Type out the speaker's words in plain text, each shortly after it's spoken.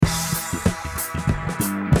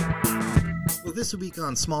This week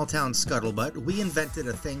on Small Town Scuttlebutt, we invented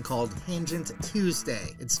a thing called Tangent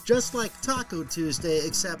Tuesday. It's just like Taco Tuesday,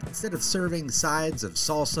 except instead of serving sides of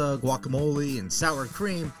salsa, guacamole, and sour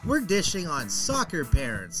cream, we're dishing on soccer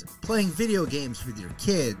parents, playing video games with your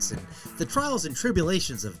kids, and the trials and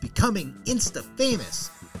tribulations of becoming Insta-famous.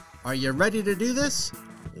 Are you ready to do this?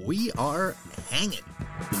 We are hanging.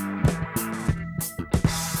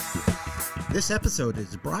 This episode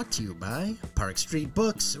is brought to you by Park Street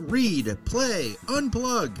Books, Read, Play,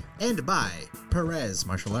 Unplug, and by Perez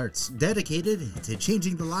Martial Arts, dedicated to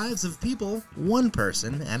changing the lives of people one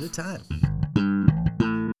person at a time.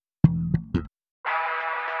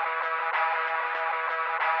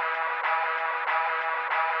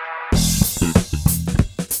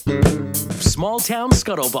 Small Town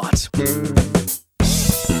Scuttlebutt.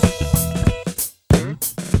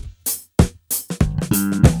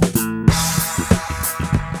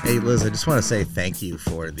 Hey Liz, I just want to say thank you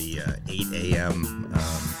for the 8 a.m.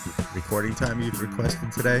 Recording time you've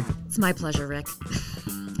requested today. It's my pleasure, Rick.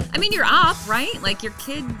 I mean, you're up, right? Like, your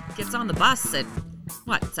kid gets on the bus at,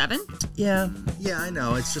 what, 7? Yeah, I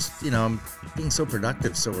know. It's just, I'm being so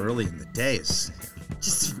productive so early in the day.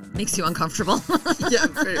 Just makes you uncomfortable. Yeah,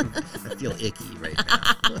 I feel icky right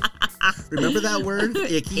now. Remember that word?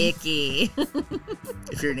 Icky? Icky.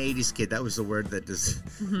 If you're an 80s kid, that was the word that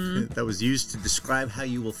that was used to describe how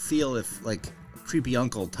you will feel if, like, a creepy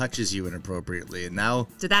uncle touches you inappropriately. And now...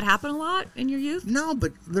 Did that happen a lot in your youth? No,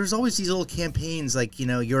 but there's always these little campaigns like,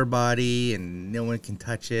 your body and no one can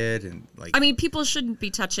touch it. And like, I mean, people shouldn't be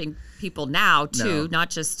touching people now, too, not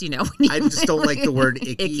just, when I just don't like the word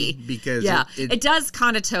icky because it does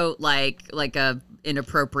connotate like a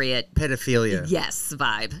inappropriate pedophilia. Yes,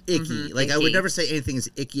 vibe. Icky. Like, icky. I would never say anything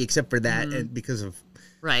is icky except for that, and because of...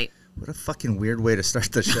 Right. What a fucking weird way to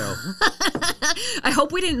start the show. I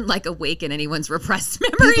hope we didn't, awaken anyone's repressed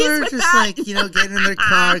memories. People are with just, that. getting in their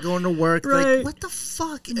car, going to work. Right. Like, what the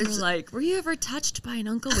fuck? And you're like, were you ever touched by an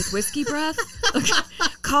uncle with whiskey breath?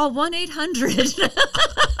 Call 1-800.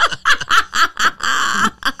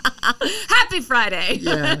 Happy Friday.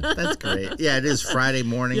 Yeah, that's great. Yeah, it is Friday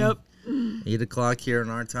morning. Yep. 8 o'clock here in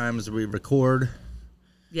our time as we record.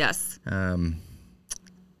 Yes.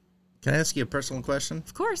 Can I ask you a personal question?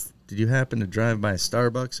 Of course. Did you happen to drive by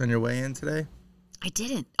Starbucks on your way in today? I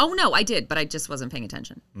didn't. Oh, no, I did, but I just wasn't paying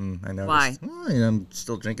attention. I noticed. Why? Well, I'm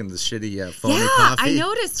still drinking this shitty foamy coffee. I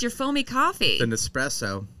noticed your foamy coffee. The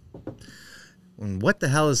Nespresso. And what the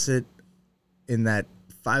hell is it in that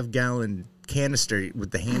 5-gallon canister with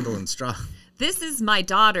the handle and straw? This is my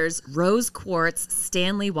daughter's rose quartz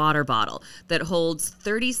Stanley water bottle that holds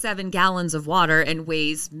 37 gallons of water and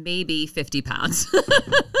weighs maybe 50 pounds.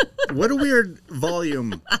 What a weird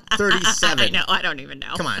volume. 37. I know. I don't even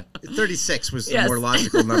know. Come on. 36 was the more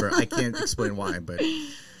logical number. I can't explain why, but...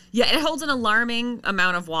 Yeah, it holds an alarming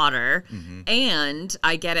amount of water, and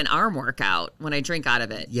I get an arm workout when I drink out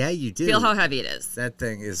of it. Yeah, you do. Feel how heavy it is. That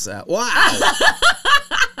thing is... wow!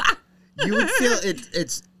 You would feel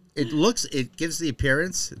it gives the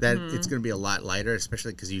appearance that it's going to be a lot lighter,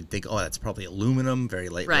 especially because you'd think, that's probably aluminum, very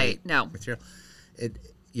lightweight material.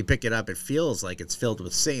 You pick it up, it feels like it's filled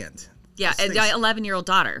with sand. Yeah, and my 11-year-old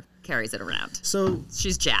daughter carries it around. So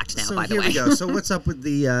she's jacked now, by the way. So here we go. So what's up with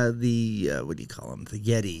the what do you call them? The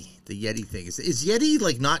Yeti. The Yeti thing. Is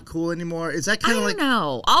Yeti not cool anymore? Is that kind of like... I don't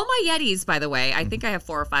know. All my Yetis, by the way, I think I have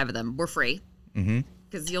 4 or 5 of them, were free. Mm-hmm.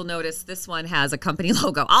 Because you'll notice this one has a company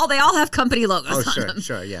logo. They all have company logos on them.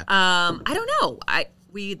 Sure, yeah. I don't know.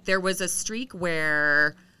 There was a streak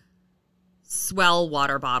where Swell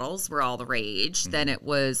water bottles were all the rage. Then it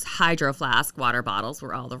was Hydro Flask water bottles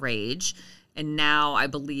were all the rage. And now I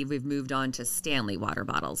believe we've moved on to Stanley water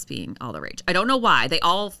bottles being all the rage. I don't know why. They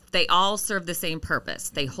all serve the same purpose.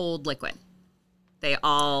 They hold liquid. They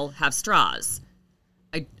all have straws.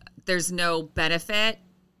 There's no benefit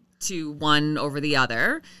to one over the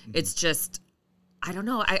other. It's just, I don't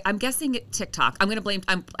know. I'm guessing TikTok. I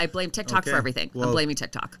blame TikTok for everything. Well, I'm blaming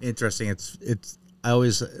TikTok. Interesting. It's I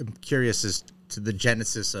always am curious as to the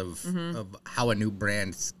genesis of how a new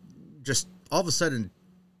brand just all of a sudden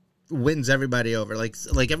wins everybody over. Like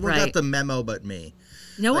everyone got the memo but me.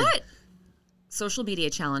 You know what? Social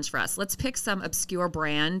media challenge for us. Let's pick some obscure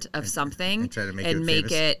brand of something and try to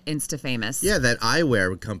make it Insta famous. Yeah, that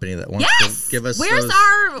eyewear company that wants to give us. Where's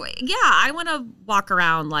our? Yeah, I want to walk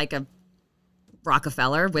around like a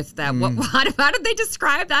Rockefeller with that. How did they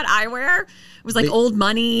describe that eyewear? It was like old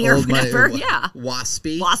money or whatever. Yeah,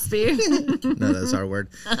 waspy. No, that's our word.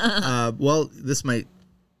 Well, this might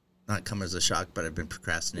not come as a shock, but I've been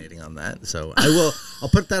procrastinating on that. So I'll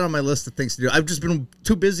put that on my list of things to do. I've just been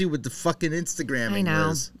too busy with the fucking Instagram.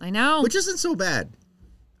 I know. Which isn't so bad.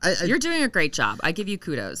 You're doing a great job. I give you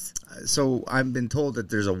kudos. So I've been told that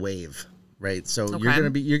there's a wave, right? So Okay.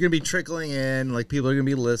 you're gonna be trickling in, like people are gonna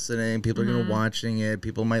be listening, people are gonna be watching it,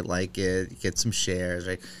 people might like it, get some shares,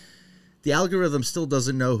 right? The algorithm still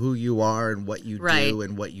doesn't know who you are and what you do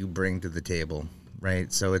and what you bring to the table,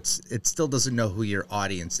 right? So it still doesn't know who your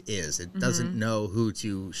audience is. It doesn't know who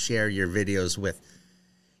to share your videos with.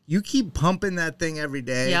 You keep pumping that thing every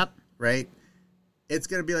day, right? It's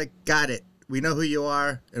gonna be like, got it. We know who you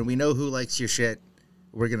are, and we know who likes your shit.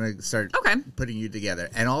 We're going to start putting you together.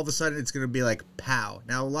 And all of a sudden, it's going to be like, pow.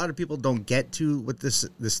 Now, a lot of people don't get to what this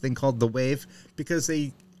thing called the wave because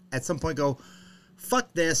they, at some point, go,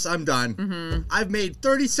 fuck this, I'm done. I've made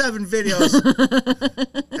 37 videos,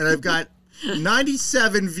 and I've got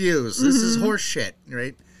 97 views. This is horse shit,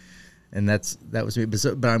 right? And that was me.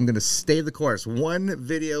 But I'm going to stay the course. One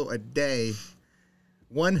video a day.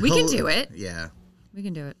 We can do it. Yeah. We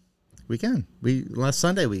can do it. We can. Last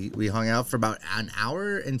Sunday we hung out for about an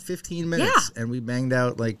hour and 15 minutes, and we banged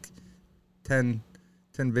out like 10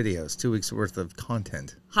 videos, 2 weeks worth of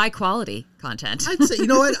content. High quality content. I'd say, you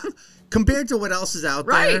know what? Compared to what else is out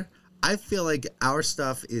there, I feel like our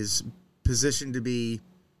stuff is positioned to be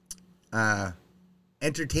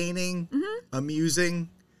entertaining, amusing.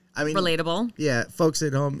 I mean, relatable. Yeah, folks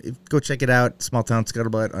at home, go check it out. Small Town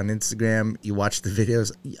Scuttlebutt on Instagram. You watch the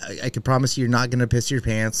videos. I can promise you're not going to piss your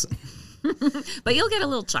pants. But you'll get a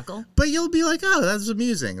little chuckle. But you'll be like, oh, that's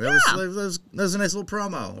amusing. That was a nice little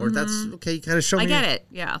promo. Or that's, okay, you kind of show me. I get it,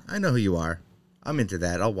 yeah. I know who you are. I'm into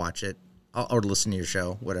that. I'll watch it. Or listen to your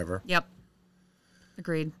show, whatever. Yep.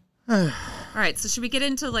 Agreed. All right, so should we get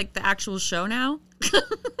into, like, the actual show now?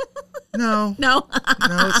 No. No?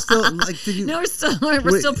 No, it's still, like, did you... No, we're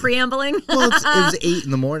still preambling. Well, it was 8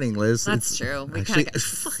 in the morning, Liz. That's true. We actually, kind of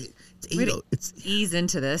it's 8. It's ease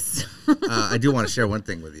into this. I do want to share one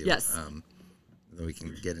thing with you. Yes. Then we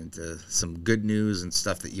can get into some good news and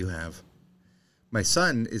stuff that you have. My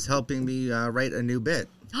son is helping me write a new bit.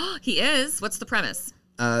 He is? What's the premise?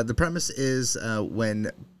 The premise is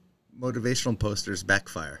when motivational posters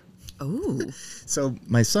backfire. Oh. So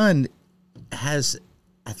my son has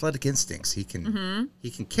athletic instincts. He can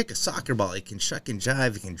kick a soccer ball. He can shuck and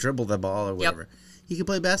jive. He can dribble the ball or whatever. He can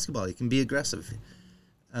play basketball. He can be aggressive.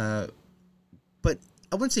 But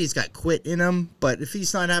I wouldn't say he's got quit in him. But if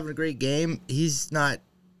he's not having a great game, he's not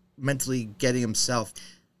mentally getting himself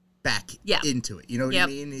back into it. You know what I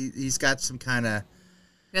mean? He's got some kind of...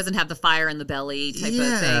 He doesn't have the fire in the belly type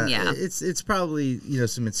of thing. Yeah. It's probably,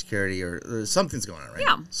 some insecurity or something's going on, right?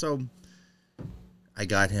 Yeah. So I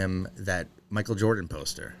got him that Michael Jordan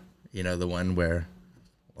poster, the one where,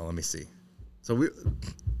 well, let me see. So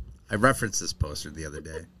I referenced this poster the other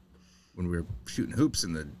day when we were shooting hoops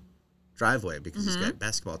in the driveway because he's got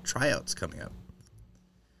basketball tryouts coming up.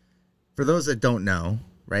 For those that don't know,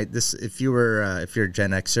 right? If you're a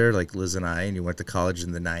Gen Xer like Liz and I, and you went to college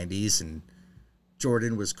in the 90s and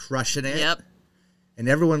Jordan was crushing it. Yep. And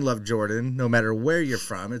everyone loved Jordan, no matter where you're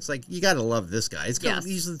from. It's like, you got to love this guy.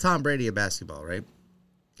 He's the Tom Brady of basketball, right?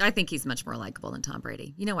 I think he's much more likable than Tom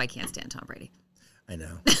Brady. I can't stand Tom Brady. I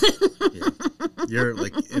know. You're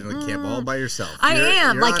like in a camp all by yourself. I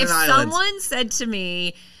am. You're like if island. someone said to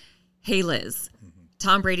me, hey, Liz,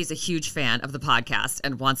 Tom Brady's a huge fan of the podcast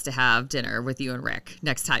and wants to have dinner with you and Rick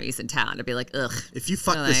next time he's in town. I'd be like, ugh. If you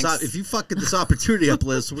fuck this opportunity up,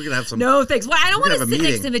 Liz, we're gonna have some. No thanks. Well, I don't want to sit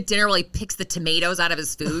next to him at dinner while he picks the tomatoes out of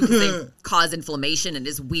his food because they cause inflammation and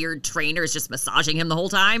his weird trainer is just massaging him the whole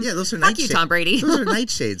time. Yeah, those are Fuck you, Tom Brady. Those are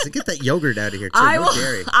nightshades. And get that yogurt out of here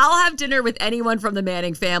too. I'll have dinner with anyone from the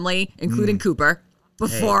Manning family, including Cooper,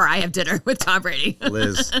 before I have dinner with Tom Brady.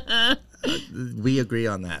 Liz. We agree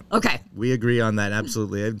on that. Okay. We agree on that,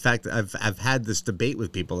 absolutely. In fact, I've had this debate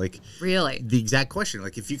with people, like really the exact question,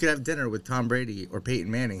 like if you could have dinner with Tom Brady or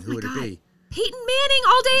Peyton Manning, who would it be? Peyton Manning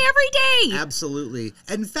all day, every day. Absolutely.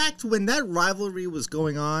 In fact, when that rivalry was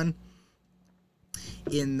going on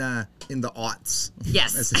in the aughts,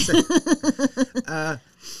 yes, as I say,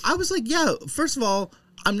 I was like, yeah. First of all,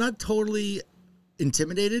 I'm not totally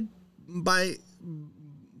intimidated by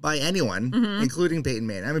anyone, including Peyton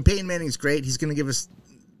Manning. I mean, Peyton Manning's great. He's going to give us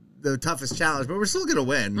the toughest challenge, but we're still going to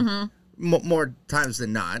win more times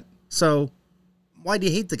than not. So why do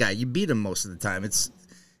you hate the guy? You beat him most of the time.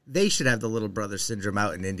 They should have the little brother syndrome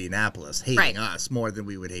out in Indianapolis, hating us more than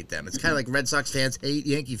we would hate them. It's kind of like Red Sox fans hate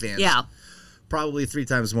Yankee fans. Yeah. Probably 3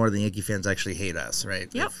 times more than Yankee fans actually hate us, right?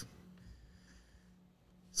 Yep.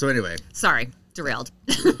 So anyway. Sorry. Derailed.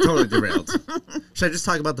 Totally derailed. Should I just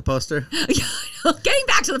talk about the poster? Getting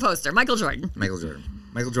back to the poster. Michael Jordan.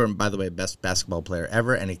 Michael Jordan, by the way, best basketball player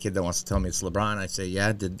ever. Any kid that wants to tell me it's LeBron, I say,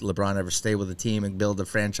 yeah. Did LeBron ever stay with a team and build a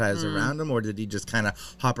franchise around him, or did he just kind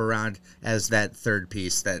of hop around as that third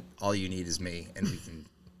piece that all you need is me and we can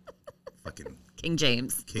fucking King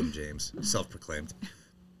James, self-proclaimed.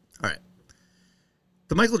 All right.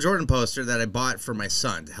 The Michael Jordan poster that I bought for my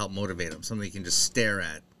son to help motivate him, something he can just stare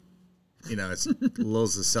at. You know, it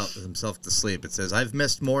lulls himself to sleep. It says, I've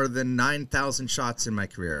missed more than 9,000 shots in my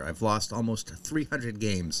career. I've lost almost 300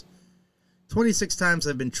 games. 26 times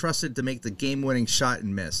I've been trusted to make the game-winning shot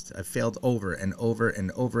and missed. I've failed over and over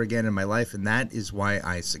and over again in my life, and that is why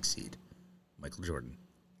I succeed. Michael Jordan.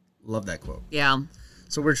 Love that quote. Yeah.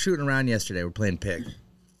 So we're shooting around yesterday. We're playing pig.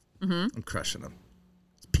 I'm crushing him.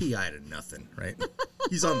 It's PI to nothing, right?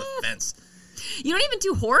 He's on the fence. You don't even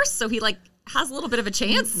do horse, so he like has a little bit of a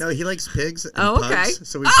chance. No, he likes pigs and pugs, okay.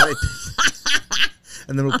 So we play pigs.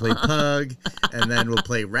 And then we'll play pug, and then we'll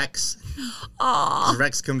play Rex. Aww.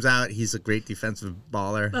 Rex comes out. He's a great defensive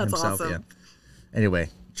baller That's himself. awesome. Yeah. Anyway,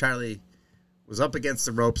 Charlie was up against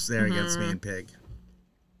the ropes there against me and Pig.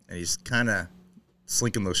 And he's kind of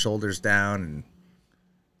slinking those shoulders down, and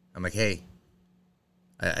I'm like, hey,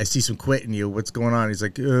 I see some quit in you. What's going on? He's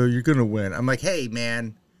like, you're going to win. I'm like, hey,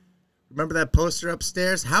 man, remember that poster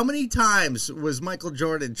upstairs? How many times was Michael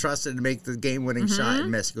Jordan trusted to make the game-winning shot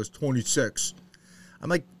and miss? He goes, 26. I'm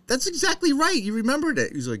like, that's exactly right. You remembered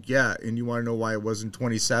it. He's like, yeah, and you want to know why it wasn't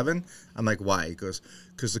 27? I'm like, why? He goes,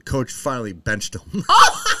 because the coach finally benched him.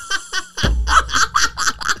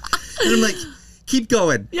 And I'm like, keep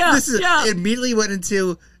going. Yeah, It immediately went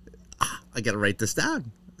into, I got to write this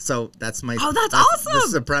down. So that's my. Oh, that's awesome. This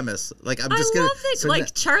is the premise. Like I'm just gonna. I love it. So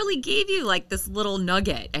like Charlie gave you like this little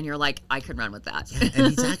nugget, and you're like, I could run with that. Yeah, and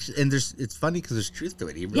he's actually, and it's funny because there's truth to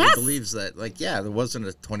it. He really believes that, like, yeah, there wasn't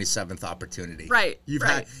a 27th opportunity. Right. You've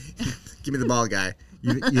right. had. Give me the ball, guy.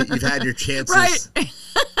 You've had your chances. Right.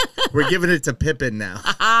 We're giving it to Pippen now.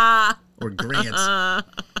 Or Grant.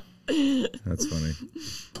 That's funny.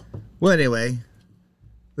 Well, anyway,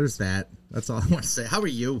 there's that. That's all I want to say. How are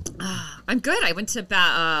you? I'm good. I went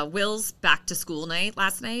to Will's back to school night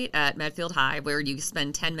last night at Medfield High, where you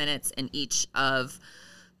spend 10 minutes in each of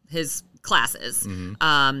his classes.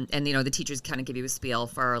 And, you know, the teachers kind of give you a spiel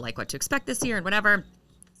for like what to expect this year and whatever.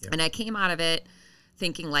 Yep. And I came out of it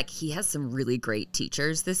thinking like he has some really great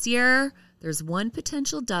teachers this year. There's one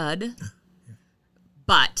potential dud,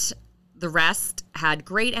 but the rest had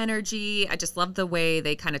great energy. I just loved the way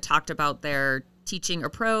they kind of talked about their teaching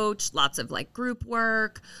approach, lots of like group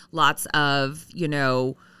work, lots of, you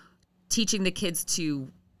know, teaching the kids to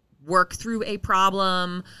work through a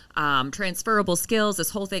problem, transferable skills, this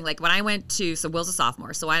whole thing. Like when I went to, so Will's a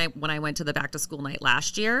sophomore. So when I went to the back to school night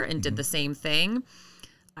last year and did the same thing,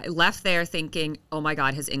 I left there thinking, oh my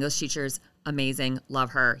God, his English teacher's amazing. Love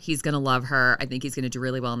her. He's going to love her. I think he's going to do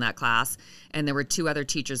really well in that class. And there were two other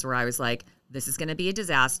teachers where I was like, this is going to be a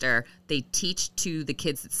disaster. They teach to the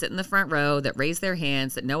kids that sit in the front row, that raise their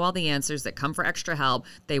hands, that know all the answers, that come for extra help.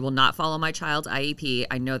 They will not follow my child's IEP.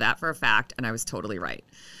 I know that for a fact, and I was totally right.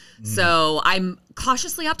 So I'm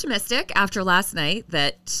cautiously optimistic after last night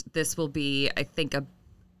that this will be, I think,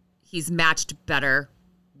 he's matched better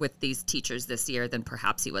with these teachers this year than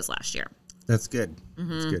perhaps he was last year. That's good.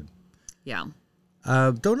 That's good. Yeah.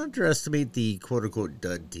 Don't underestimate the quote-unquote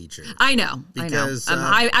dud teacher. I know. Because, I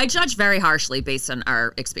know. I judge very harshly based on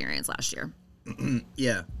our experience last year.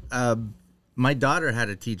 Yeah. My daughter had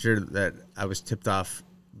a teacher that I was tipped off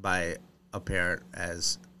by a parent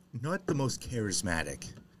as not the most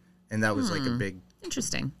charismatic. And that was like a big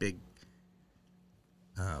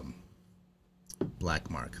black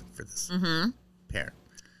mark for this parent.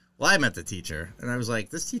 Well, I met the teacher, and I was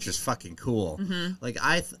like, this teacher's fucking cool. Like,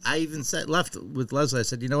 I even left with Leslie. I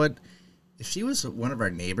said, you know what? If she was one of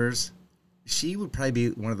our neighbors, she would probably be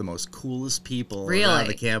one of the most coolest people around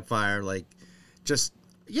the campfire. Like, just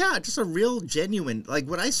a real genuine. Like,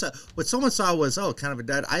 what someone saw was, kind of a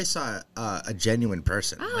dud. I saw a genuine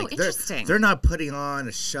person. Oh, like, interesting. They're not putting on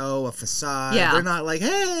a show, a facade. Yeah. They're not like, hey,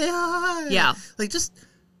 hi. Yeah. Like, just...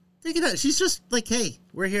 take it out. She's just like, hey,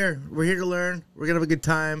 we're here. We're here to learn. We're going to have a good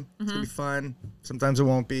time. It's going to be fun. Sometimes it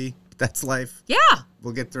won't be. But that's life. Yeah.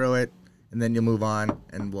 We'll get through it, and then you'll move on,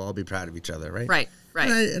 and we'll all be proud of each other, right? Right.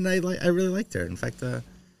 And I really liked her. In fact, I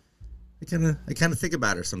kind of think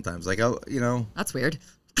about her sometimes. Like, oh, you know. That's weird.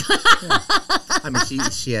 Yeah. I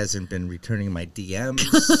mean, she hasn't been returning my DMs.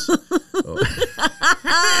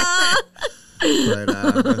 But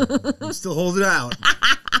I'm still holding out.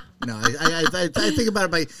 No, I think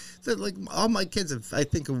about it. Like all my kids have. I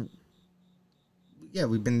think,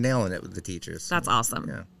 we've been nailing it with the teachers. That's awesome.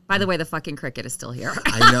 Yeah. By the way, the fucking cricket is still here.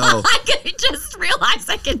 I know. I just realized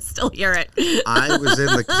I can still hear it. I was in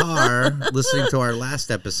the car listening to our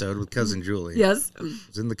last episode with Cousin Julie. Yes. I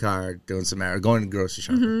was in the car doing some going grocery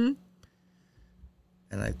shopping. Mm-hmm.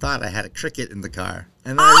 And I thought I had a cricket in the car.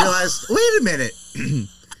 And then I realized, wait a minute.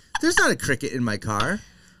 There's not a cricket in my car.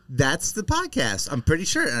 That's the podcast. I'm pretty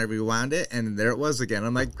sure. And I rewound it, and there it was again.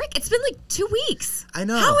 I'm like, Rick, it's been like 2 weeks. I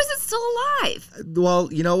know. How is it still alive?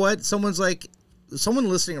 Well, you know what? Someone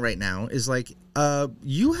listening right now is like,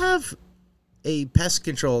 you have a pest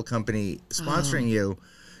control company sponsoring you.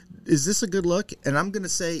 Is this a good look? And I'm going to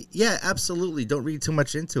say, yeah, absolutely. Don't read too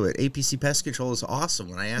much into it. APC Pest Control is awesome.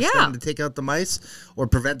 When I ask them to take out the mice or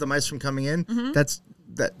prevent the mice from coming in, that's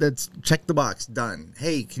check the box. Done.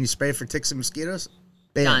 Hey, can you spray for ticks and mosquitoes?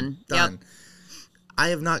 Bam. Done. Yep. I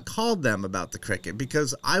have not called them about the cricket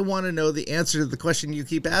because I want to know the answer to the question you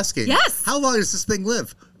keep asking. Yes. How long does this thing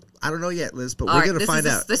live? I don't know yet, Liz, but we're going to find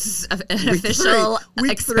out. This is an official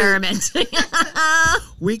experiment.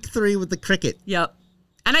 Week 3 with the cricket. Yep.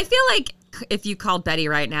 And I feel like if you called Betty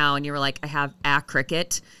right now and you were like, I have a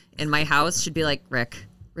cricket in my house, she'd be like, Rick,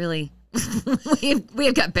 really?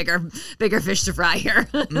 We've got bigger fish to fry here.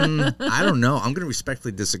 I don't know. I'm going to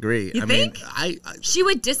respectfully disagree. You think? I she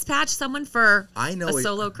would dispatch someone for a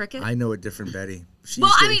solo cricket? I know a different Betty. She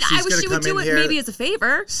would do it maybe as a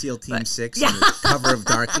favor. SEAL Team 6 in the cover of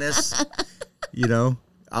darkness. It'll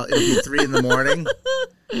be 3 in the morning.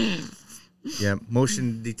 Yeah,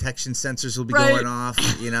 motion detection sensors will be going off,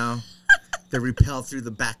 They repel through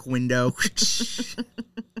the back window.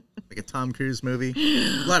 Like a Tom Cruise movie.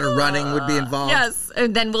 A lot of running would be involved. Yes.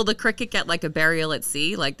 And then will the cricket get like a burial at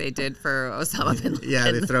sea like they did for Osama bin Laden? Yeah,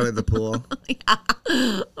 they throw it in the pool. Yeah.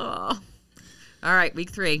 Oh. All right,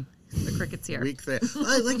 week 3. The cricket's here. Week 3.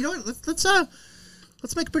 You know what?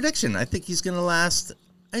 Let's make a prediction. I think he's going to last.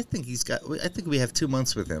 I think we have 2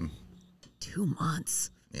 months with him. 2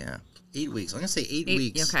 months. Yeah. 8 weeks. I'm going to say 8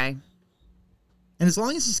 weeks. Okay. And as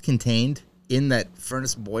long as he's contained in that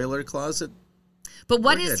furnace boiler closet. But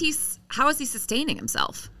how is he sustaining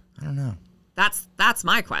himself? I don't know. That's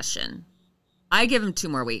my question. I give him 2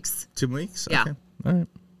 more weeks. 2 weeks? Yeah. Okay. All right.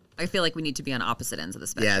 I feel like we need to be on opposite ends of the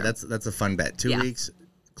spectrum. Yeah, that's a fun bet. 2 weeks.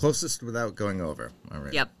 Closest without going over. All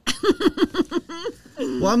right. Yep.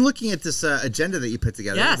 Well, I'm looking at this agenda that you put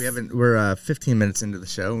together. Yes. We're 15 minutes into the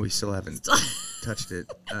show, and we still haven't touched it.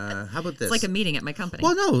 How about this? It's like a meeting at my company.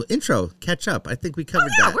 Well, no, intro, catch up. I think we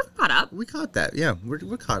covered that. We're caught up. We caught that. Yeah, we're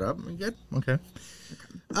caught up. We good? Okay.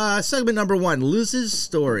 Segment number 1, Liz's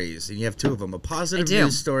stories. And you have 2 of them, a positive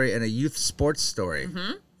news story and a youth sports story.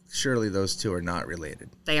 Mm-hmm. Surely those 2 are not related.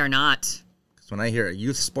 They are not. Because when I hear a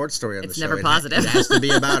youth sports story on the show, never positive. It has to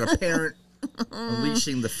be about a parent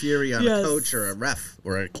unleashing the fury on a coach or a ref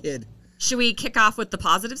or a kid. Should we kick off with the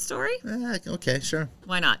positive story? Okay, sure.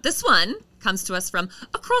 Why not? This one comes to us from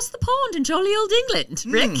across the pond in jolly old England.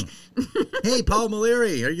 Rick? Hey, Paul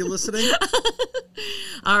Maleri, are you listening?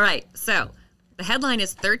 All right, so the headline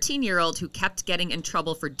is 13-year-old who kept getting in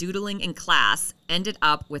trouble for doodling in class ended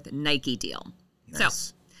up with Nike deal. Nice.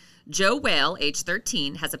 So Joe Whale, age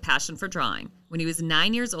 13, has a passion for drawing. When he was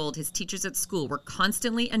 9 years old, his teachers at school were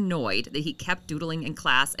constantly annoyed that he kept doodling in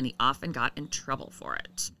class, and he often got in trouble for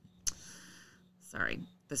it. Sorry,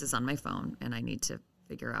 this is on my phone, and I need to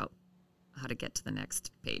figure out how to get to the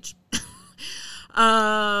next page.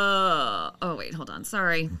 Oh, wait, hold on.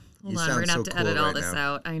 Sorry. Hold on. We're going to have to edit all this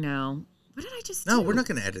out. I know. What did I just do? No, we're not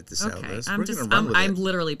going to edit this out, Liz. I'm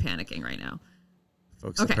literally panicking right now.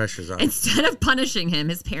 Folks, the pressure's on. Instead of punishing him,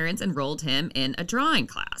 his parents enrolled him in a drawing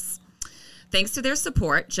class. Thanks to their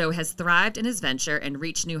support, Joe has thrived in his venture and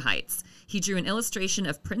reached new heights. He drew an illustration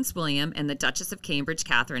of Prince William and the Duchess of Cambridge,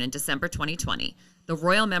 Catherine, in December 2020. The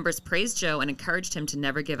royal members praised Joe and encouraged him to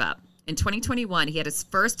never give up. In 2021, he had his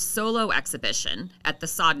first solo exhibition at the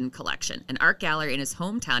Sodden Collection, an art gallery in his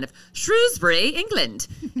hometown of Shrewsbury, England.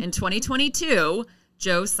 In 2022,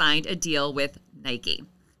 Joe signed a deal with Nike.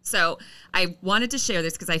 So I wanted to share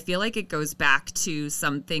this because I feel like it goes back to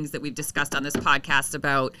some things that we've discussed on this podcast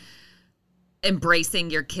about embracing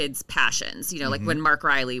your kids' passions. Like when Mark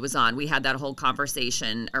Riley was on, we had that whole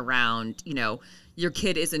conversation around, your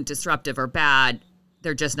kid isn't disruptive or bad.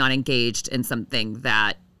 They're just not engaged in something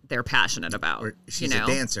that they're passionate about. Or she's a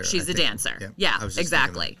dancer. She's a dancer. Yeah,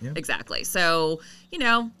 exactly. Exactly. So,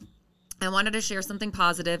 I wanted to share something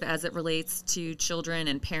positive as it relates to children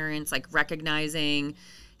and parents, like recognizing,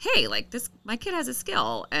 hey, like my kid has a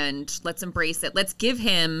skill and let's embrace it. Let's give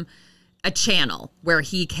him a channel where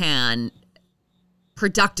he can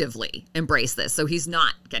productively embrace this. So he's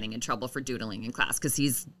not getting in trouble for doodling in class because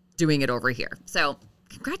he's doing it over here. So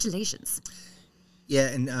congratulations. Yeah.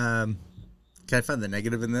 And Can I find the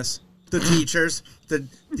negative in this? The teachers, the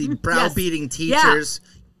browbeating teachers.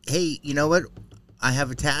 Yeah. Hey, you know what? I have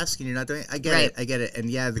a task and you're not doing it. I get it. And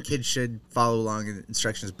yeah, the kids should follow along in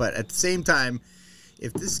instructions. But at the same time,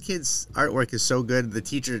 if this kid's artwork is so good, the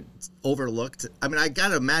teacher overlooked. I mean, I got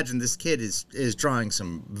to imagine this kid is drawing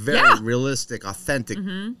some very realistic, authentic,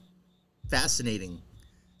 fascinating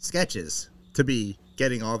sketches to be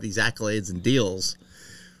getting all these accolades and deals.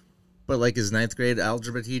 But like his 9th grade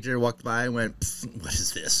algebra teacher walked by and went, "What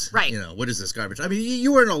is this? Right? What is this garbage?" I mean,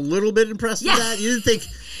 you weren't a little bit impressed with that. You didn't think,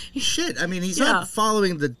 "Shit." I mean, he's not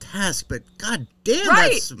following the task, but god damn,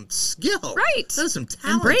 that's some skill. Right? That's some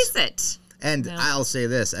talent. Embrace it. And I'll say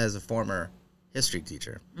this as a former history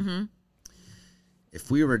teacher: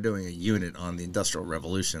 if we were doing a unit on the Industrial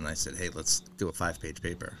Revolution, I said, "Hey, let's do a 5-page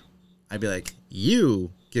paper," I'd be like,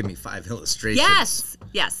 "You give me 5 illustrations.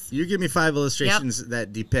 Yes. You give me 5 illustrations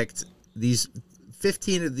that depict these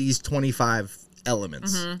 15 of these 25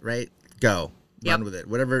 elements, right? Go. Run with it.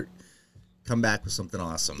 Whatever. Come back with something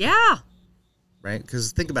awesome. Yeah. Right?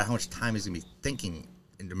 Because think about how much time he's going to be thinking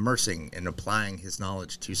and immersing and applying his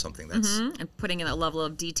knowledge to something that's... And putting in a level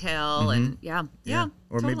of detail and yeah.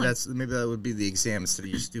 Or totally. maybe that would be the exam instead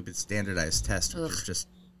of your stupid standardized test, which is just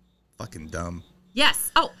fucking dumb.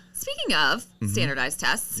 Yes. Oh, speaking of standardized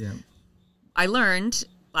tests, I learned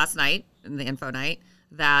last night in the info night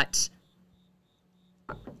that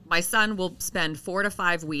my son will spend 4 to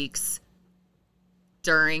 5 weeks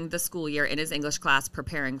during the school year in his English class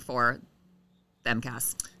preparing for the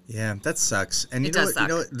MCAS. Yeah, that sucks. And you know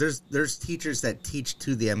what? There's teachers that teach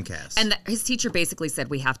to the MCAS. And his teacher basically said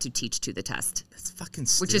we have to teach to the test. That's fucking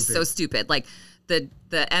stupid. Which is so stupid. Like the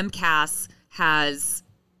MCAS has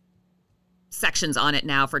sections on it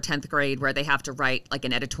now for 10th grade where they have to write like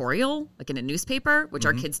an editorial, like in a newspaper, which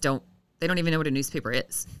our kids don't even know what a newspaper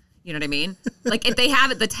is. You know what I mean? Like if they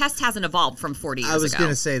have it, the test hasn't evolved from 40 years ago. I was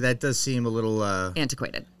going to say that does seem a little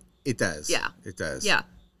antiquated. It does. Yeah. It does. Yeah.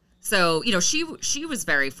 So, she was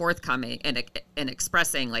very forthcoming and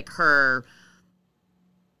expressing like her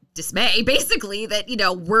dismay basically that,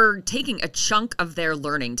 we're taking a chunk of their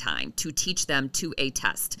learning time to teach them to a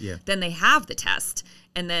test. Yeah. Then they have the test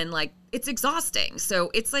and then like it's exhausting.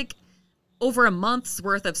 So it's like over a month's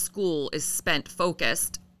worth of school is spent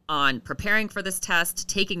focused on preparing for this test,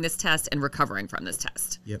 taking this test, and recovering from this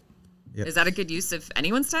test. Yep. Is that a good use of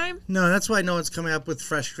anyone's time? No, that's why no one's coming up with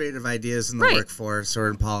fresh creative ideas in the workforce or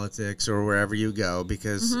in politics or wherever you go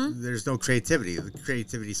because there's no creativity. The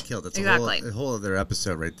creativity's killed. That's a whole other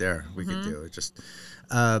episode right there we could do. It just,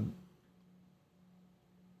 I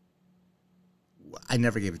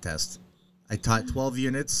never gave a test. I taught 12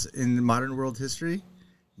 units in modern world history.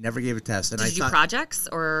 Never gave a test. And Did you do projects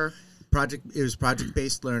or... It was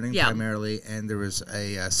project-based learning primarily, and there was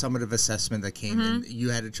a summative assessment that came in. You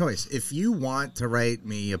had a choice. If you want to write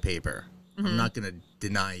me a paper, I'm not going to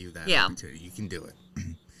deny you that opportunity. You can do it.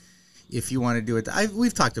 If you want to do it,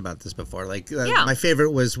 we've talked about this before. Like my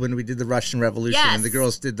favorite was when we did the Russian Revolution, and the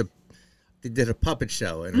girls did a puppet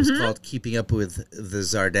show, and it was called "Keeping Up with the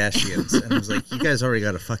Zardashians," and I was like, "You guys already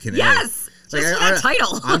got a fucking yes." Just for that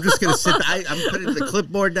title. I'm just going to sit back. I'm putting the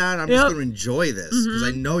clipboard down. I'm just going to enjoy this because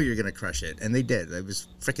I know you're going to crush it. And they did. It was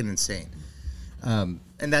freaking insane. And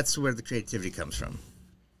that's where the creativity comes from.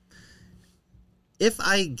 If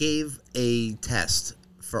I gave a test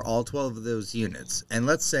for all 12 of those units, and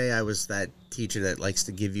let's say I was that teacher that likes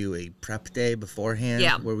to give you a prep day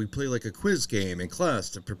beforehand where we play like a quiz game in class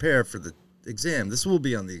to prepare for the exam. This will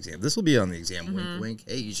be on the exam. This will be on the exam. Wink, wink.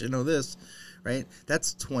 Hey, you should know this. Right?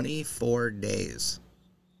 That's 24 days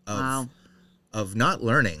of not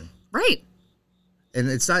learning. Right. And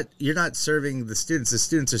you're not serving the students. The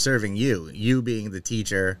students are serving you being the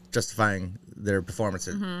teacher, justifying their performance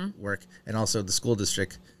at work, and also the school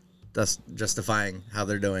district thus justifying how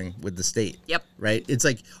they're doing with the state. Yep. Right? It's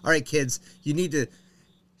like, all right, kids, you need to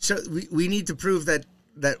show, we need to prove that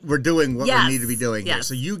we're doing what we need to be doing here.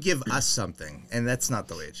 So you give us something, and that's not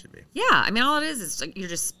the way it should be. Yeah. I mean, all it is like you're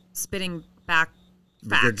just spitting back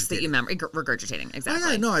facts that you remember, regurgitating. Exactly.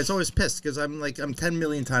 Oh, yeah, no, I was always pissed because I'm 10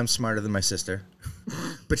 million times smarter than my sister,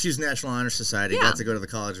 but she's National Honor Society, got to go to the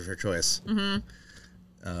college of her choice.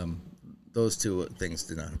 Those two things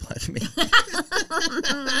do not apply to me.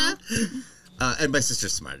 And my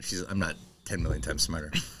sister's smarter. I'm not 10 million times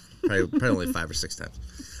smarter. Probably only 5 or 6 times.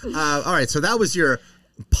 All right, so that was your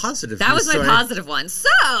positive. That was my positive one. So,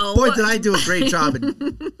 boy, did I do a great job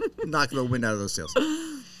in knocking the wind out of those sails.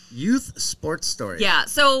 Youth sports story. Yeah.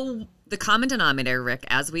 So the common denominator, Rick,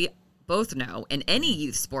 as we both know, in any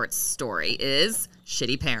youth sports story is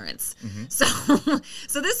shitty parents. So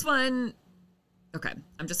this one Okay,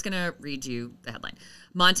 I'm just going to read you the headline.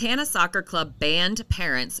 Montana Soccer Club banned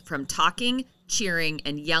parents from talking, cheering,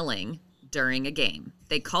 and yelling during a game.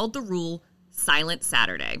 They called the rule Silent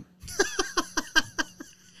Saturday.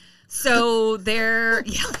 So they're...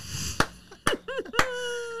 Yeah.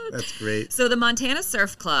 That's great. So the Montana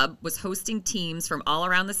Surf Club was hosting teams from all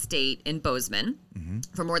around the state in Bozeman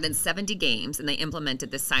for more than 70 games, and they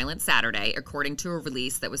implemented the Silent Saturday according to a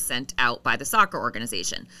release that was sent out by the soccer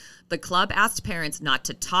organization. The club asked parents not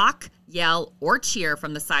to talk, yell, or cheer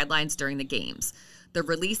from the sidelines during the games. The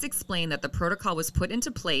release explained that the protocol was put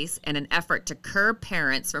into place in an effort to curb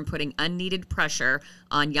parents from putting unneeded pressure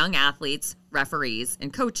on young athletes, referees,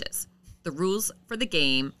 and coaches. The rules for the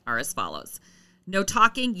game are as follows. No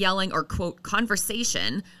talking, yelling, or, quote,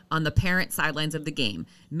 conversation on the parent sidelines of the game.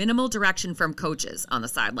 Minimal direction from coaches on the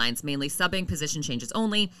sidelines, mainly subbing, position changes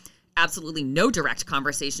only. Absolutely no direct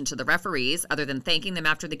conversation to the referees other than thanking them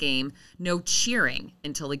after the game. No cheering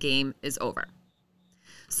until the game is over.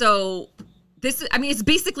 So this, I mean, it's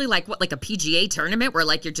basically like what, like a PGA tournament where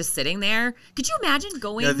like you're just sitting there. Could you imagine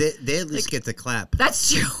going? No, they at least get to clap.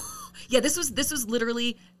 That's true. Yeah, this was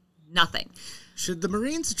literally nothing. Should the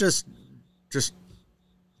Marines just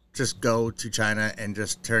go to China and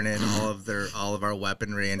just turn in all of our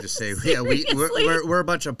weaponry and just say, yeah, we're a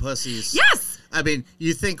bunch of pussies. Yes. I mean,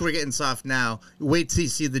 you think we're getting soft now? Wait till you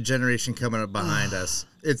see the generation coming up behind us.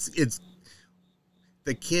 It's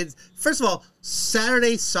the kids. First of all,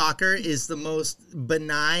 Saturday soccer is the most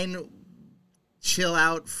benign, chill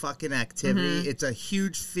out fucking activity. Mm-hmm. It's a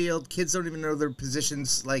huge field. Kids don't even know their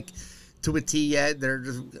positions like to a T yet. They're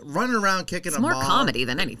just running around kicking a ball. It's more comedy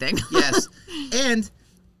than anything. Yes. And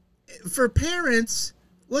for parents,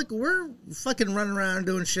 look, we're fucking running around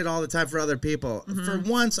doing shit all the time for other people. Mm-hmm. For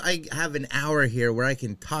once, I have an hour here where I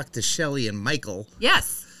can talk to Shelly and Michael.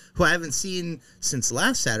 Yes. Who I haven't seen since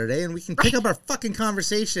last Saturday, and we can pick up our fucking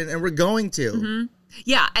conversation, and we're going to. Mm-hmm.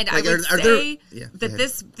 Yeah, and like, I would say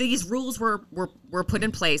that these rules were put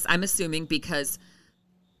in place, I'm assuming, because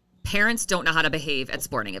parents don't know how to behave at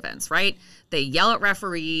sporting events, right? They yell at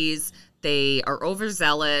referees. They are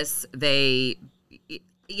overzealous. They,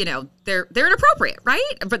 you know, they're inappropriate,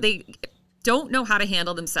 right? But they don't know how to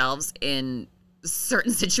handle themselves in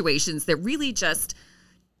certain situations. They're really just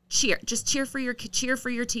cheer for your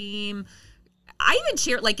team. I even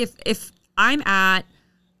cheer, like if I'm at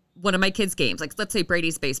one of my kids' games, like let's say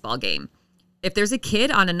Brady's baseball game. If there's a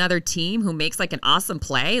kid on another team who makes like an awesome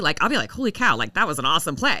play, like I'll be like, holy cow, like that was an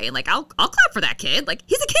awesome play. And like I'll clap for that kid. Like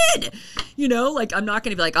he's a kid, you know, like I'm not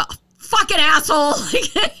going to be like, oh, fucking asshole.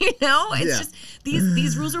 Like, you know, it's just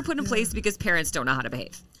these rules are put in place because parents don't know how to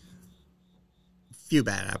behave. Few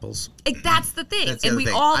bad apples. That's the thing. And we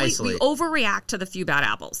overreact to the few bad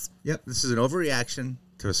apples. Yep. This is an overreaction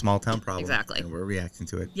to a small town problem. Exactly. And we're reacting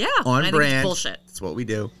to it. Yeah. On brand. Think it's bullshit. That's what we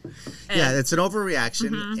do. Yeah, it's an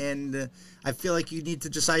overreaction. And I feel like you need to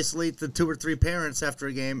just isolate the 2 or 3 parents after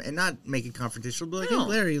a game and not make it confrontational. Be like, hey,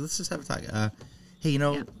 Larry, let's just have a talk. Hey, you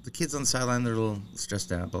know, the kids on the sideline, they're a little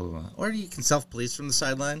stressed out, blah, blah, blah. Or you can self-police from the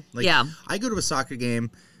sideline. Like, I go to a soccer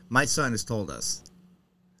game. My son has told us,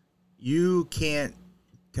 you can't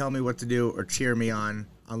tell me what to do or cheer me on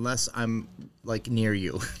unless I'm like near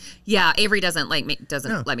you. Yeah, Avery doesn't let me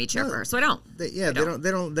cheer for her, so I don't. They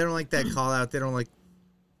don't like that call out. They don't like.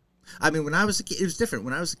 I mean, when I was a kid, it was different.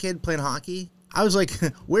 When I was a kid playing hockey, I was like,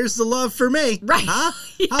 "Where's the love for me? Right? Huh?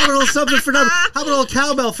 How about a little something for number? How about a little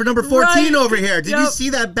cowbell for number 14 over here? Did you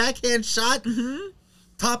see that backhand shot?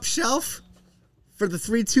 Top shelf for the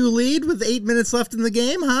 3-2 lead with 8 minutes left in the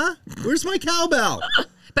game? Huh? Where's my cowbell?"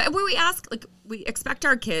 But when we ask, like, we expect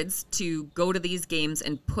our kids to go to these games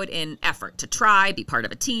and put in effort to try, be part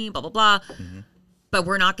of a team, blah, blah, blah. But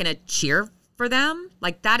we're not going to cheer for them.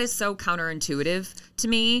 Like, that is so counterintuitive to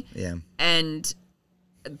me. Yeah. And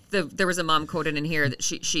there was a mom quoted in here that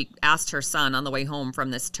she asked her son on the way home from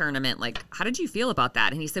this tournament, like, how did you feel about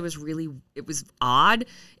that? And he said it was odd.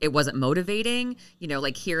 It wasn't motivating. You know,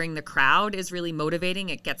 like hearing the crowd is really motivating.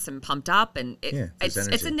 It gets them pumped up. And it's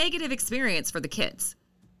a negative experience for the kids.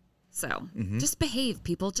 So just behave,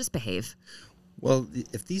 people. Just behave. Well,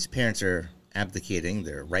 if these parents are abdicating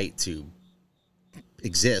their right to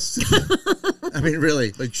exist, I mean,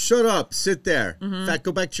 really, like, shut up, sit there. In fact,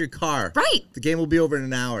 go back to your car. Right. The game will be over in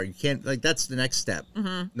an hour. You can't, like, that's the next step.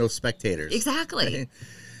 No spectators. Exactly.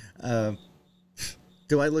 Right?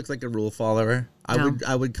 Do I look like a rule follower? No.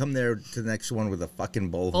 I would come there to the next one with a fucking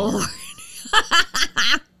bullhorn.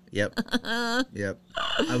 Yep.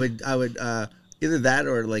 I would. Either that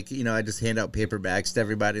or, like, you know, I just hand out paper bags to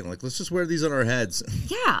everybody and, like, let's just wear these on our heads.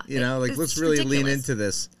 Yeah. You know, like, let's really lean into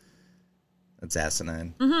this. That's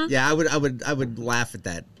asinine. Yeah, I would laugh at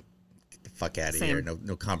that. Get the fuck out of Same. here.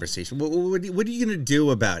 No conversation. What are you going to do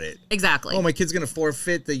about it? Exactly. Oh, my kid's going to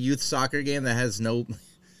forfeit the youth soccer game that has no...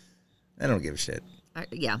 I don't give a shit.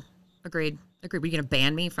 Yeah. Agreed. Were you going to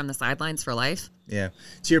ban me from the sidelines for life? Yeah.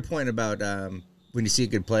 To your point about when you see a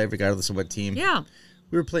good play, regardless of what team. Yeah.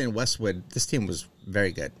 We were playing Westwood. This team was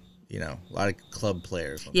very good. You know, a lot of club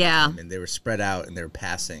players. On Yeah. the team, and they were spread out and they were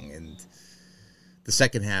passing. And the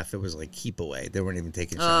second half, it was like keep away. They weren't even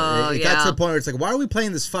taking shots. It got to the point where it's like, why are we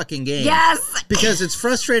playing this fucking game? Yes. Because it's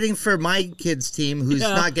frustrating for my kid's team who's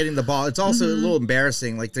not getting the ball. It's also a little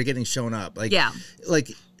embarrassing. Like they're getting shown up. Like,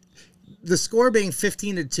 like the score being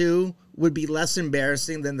 15-2 would be less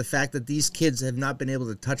embarrassing than the fact that these kids have not been able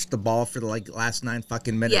to touch the ball for the last 9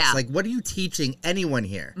 fucking minutes. Yeah. Like, what are you teaching anyone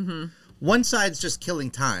here? One side's just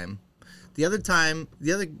killing time. The other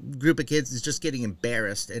group of kids is just getting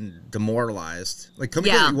embarrassed and demoralized. Like, come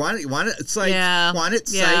here, you want it? It's like, want it?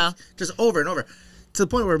 Psych. Just over and over. To the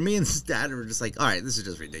point where me and his dad were just like, all right, this is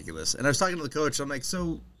just ridiculous. And I was talking to the coach. I'm like,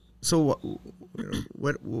 so what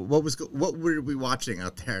were we watching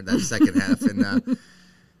out there in that second half?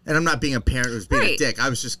 And I'm not being a parent who's being a dick. I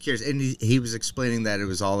was just curious. And he was explaining that it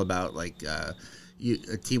was all about, like, a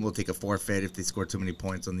team will take a forfeit if they score too many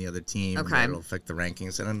points on the other team. Okay. That'll affect the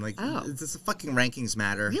rankings. And I'm like, does the fucking rankings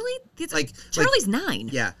matter? Really? Charlie's 9.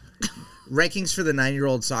 Yeah. Rankings for the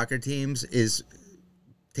 9-year-old soccer teams is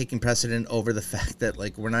taking precedent over the fact that,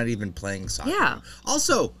 like, we're not even playing soccer. Yeah.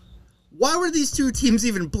 Also, why were these two teams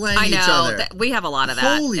even playing each other? We have a lot of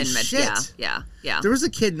that. Holy shit. Yeah. There was a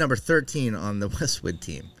kid, number 13, on the Westwood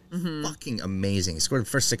team. Fucking amazing. He scored the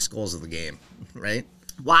first 6 goals of the game, right?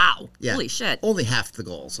 Wow. Yeah. Holy shit. Only half the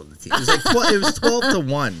goals of the team. It was like it was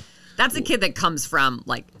 12-1. That's a kid that comes from,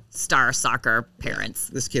 like, star soccer parents.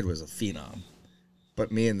 This kid was a phenom.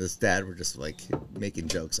 But me and this dad were just, like, making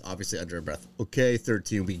jokes, obviously under our breath. Okay,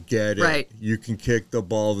 13, we get it. Right. You can kick the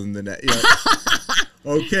ball in the net. You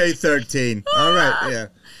know? Okay, 13. All right, yeah.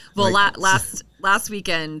 Well, like, last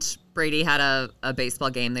weekend, Brady had a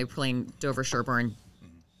baseball game. They were playing Dover Sherborne.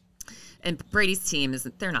 And Brady's team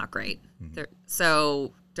they're not great.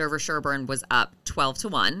 So Dover Sherborne was up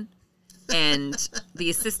 12-1. And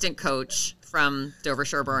the assistant coach from Dover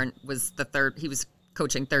Sherborne was he was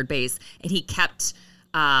coaching third base, and he kept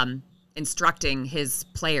instructing his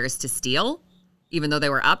players to steal, even though they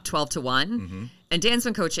were up 12-1. And Dan's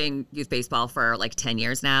been coaching youth baseball for like 10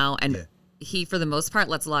 years now, and he, for the most part,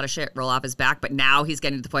 lets a lot of shit roll off his back. But now he's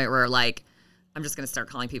getting to the point where, like, I'm just going to start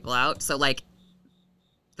calling people out. So, like,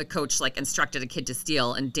 the coach, like, instructed a kid to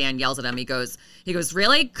steal, and Dan yells at him. He goes,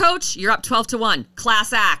 really, coach? You're up 12-1.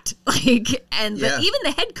 Class act. Like, and even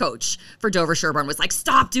the head coach for Dover Sherborne was like,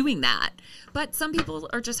 stop doing that. But some people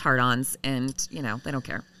are just hard-ons, and, you know, they don't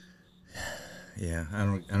care. Yeah, I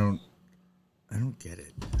don't get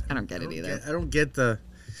it. I don't get it either. I don't get the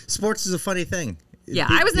sports is a funny thing. Yeah,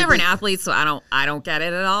 I was never an athlete, so I don't get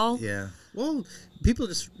it at all. Yeah. Well, people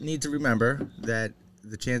just need to remember that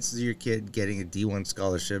the chances of your kid getting a D1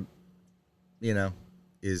 scholarship, you know,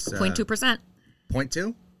 is 0.2%.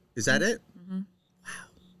 0.2? Is that it? Wow.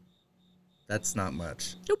 That's not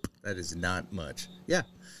much. Nope. That is not much. Yeah.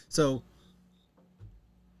 So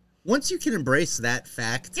once you can embrace that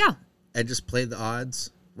fact and just play the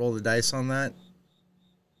odds, roll the dice on that,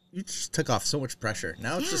 you just took off so much pressure.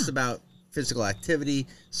 Now it's just about physical activity,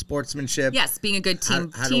 sportsmanship. Yes, being a good how to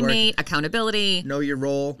teammate, accountability. Know your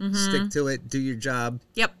role, stick to it, do your job.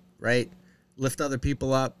 Yep. Right? Lift other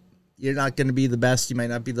people up. You're not going to be the best. You might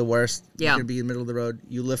not be the worst. You're going to be in the middle of the road.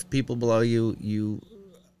 You lift people below you. You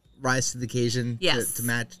rise to the occasion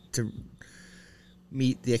to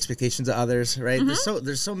meet the expectations of others, right?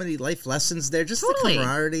 There's so many life lessons there. Just the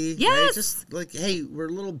camaraderie, right? Just like, hey, we're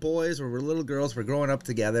little boys or we're little girls. We're growing up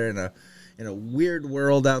together in a weird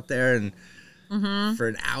world out there, and for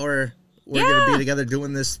an hour we're going to be together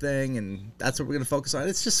doing this thing, and that's what we're going to focus on.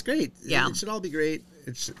 It's just great. It should all be great.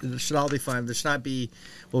 It should all be fun. There should not be,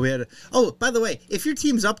 well, we had by the way, if your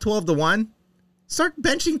team's up 12-1, start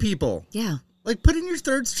benching people. Yeah. Like, put in your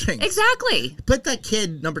third string. Exactly. Put that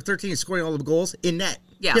kid, number 13, scoring all the goals, in net.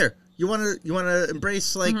 Yeah. Here, you want to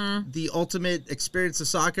embrace, like, the ultimate experience of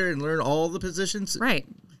soccer and learn all the positions? Right.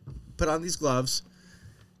 Put on these gloves.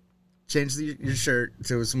 Change your shirt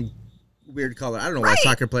to some weird color. I don't know why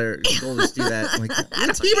soccer goalies do that. Like,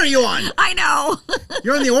 what team are you on? I know.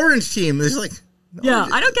 You're on the orange team. There's like...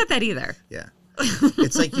 I don't get that either. Yeah.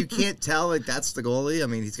 It's like you can't tell, like, that's the goalie. I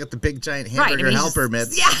mean, he's got the big, giant hamburger helper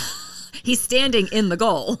mitts. Yeah. He's standing in the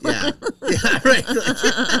goal. Yeah. Right.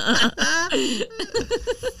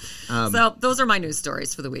 So those are my news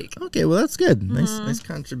stories for the week. Okay, well, that's good. Nice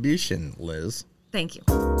contribution, Liz. Thank you.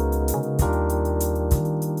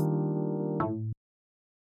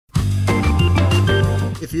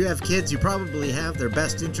 If you have kids, you probably have their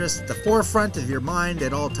best interests at the forefront of your mind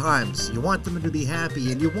at all times. You want them to be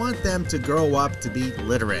happy, and you want them to grow up to be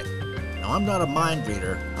literate. Now, I'm not a mind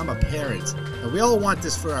reader, I'm a parent, and we all want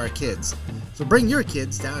this for our kids. So bring your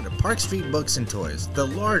kids down to Park Street Books and Toys, the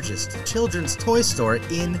largest children's toy store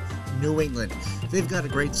in New England. They've got a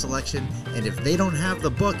great selection, and if they don't have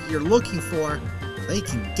the book you're looking for, they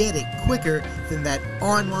can get it quicker than that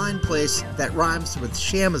online place that rhymes with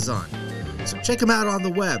Shamazon. So check them out on the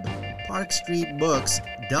web,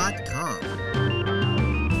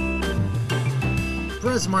 parkstreetbooks.com.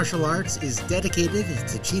 Perez Martial Arts is dedicated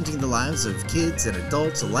to changing the lives of kids and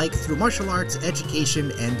adults alike through martial arts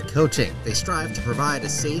education and coaching. They strive to provide a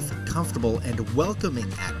safe, comfortable, and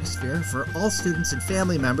welcoming atmosphere for all students and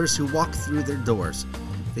family members who walk through their doors.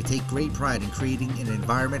 They take great pride in creating an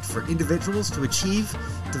environment for individuals to achieve,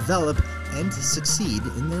 develop, and succeed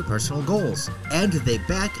in their personal goals. And they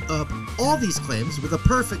back up all these claims with a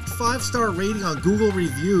perfect 5-star rating on Google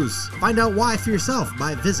Reviews. Find out why for yourself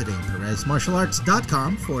by visiting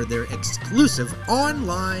PerezMartialArts.com for their exclusive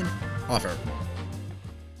online offer.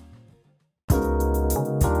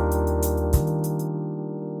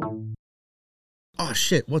 Oh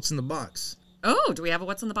shit, what's in the box? Oh, do we have a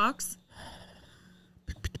what's in the box?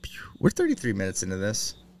 We're 33 minutes into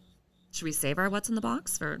this. Should we save our what's in the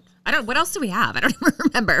box for? What else do we have? I don't even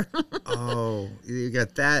remember. Oh, you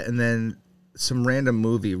got that, and then some random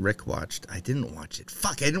movie Rick watched. I didn't watch it.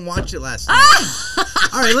 Fuck, I didn't watch it last night.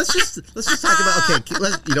 All right, let's just talk about. Okay,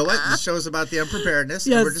 you know what? This show is about the unpreparedness.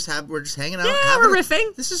 Yes. We're just hanging out. Yeah, we're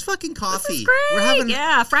riffing. This is fucking coffee. This is great. We're having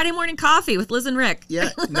Friday morning coffee with Liz and Rick. Yeah,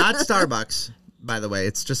 not Starbucks, by the way.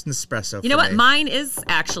 It's just Nespresso. You know what? Mine is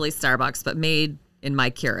actually Starbucks, but made in my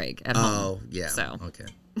Keurig at home. Oh, yeah. So okay.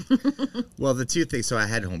 Well, the two things. So I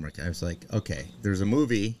had homework. I was like, okay, there's a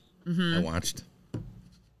movie I watched.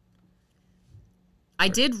 I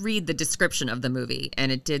did read the description of the movie,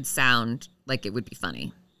 and it did sound like it would be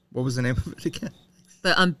funny. What was the name of it again?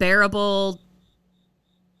 The Unbearable.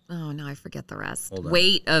 Oh no, I forget the rest. Hold on.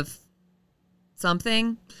 Weight of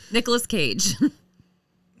something. Nicolas Cage. I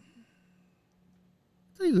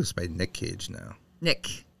thought he goes by Nick Cage now.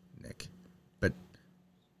 Nick. But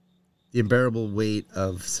the unbearable weight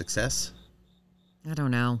of success? I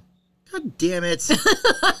don't know. God damn it.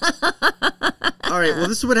 All right, well,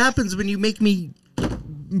 this is what happens when you make me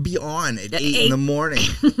be on at 8 in the morning.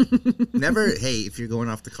 Never, hey, if you're going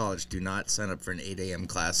off to college, do not sign up for an 8 a.m.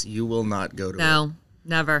 class. You will not go to No,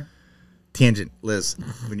 never. Tangent, Liz,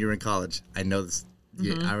 when you were in college, I know this.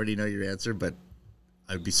 I already know your answer, but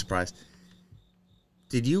I would be surprised.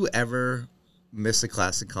 Did you ever miss a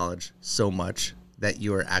class in college so much that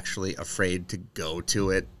you are actually afraid to go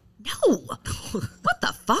to it? No. What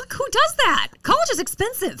the fuck? Who does that? College is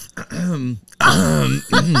expensive.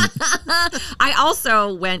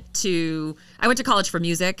 I went to college for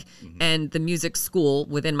music, and the music school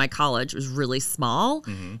within my college was really small,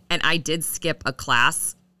 and I did skip a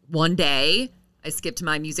class one day. I skipped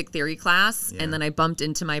my music theory class, and then I bumped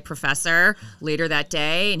into my professor later that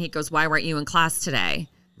day, and he goes, "Why weren't you in class today?"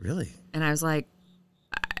 Really? And I was like,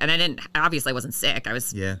 and obviously I wasn't sick. I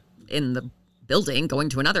was in the building going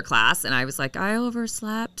to another class, and I was like, I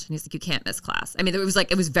overslept. And he's like, you can't miss class. I mean, it was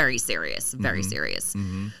very serious, very serious.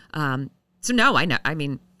 So no, I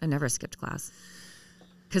never skipped class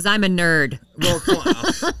because I'm a nerd. Well, come on.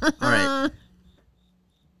 All right.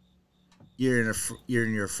 You're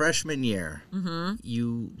in your freshman year.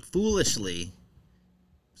 You foolishly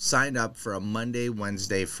signed up for a Monday,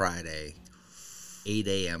 Wednesday, Friday, 8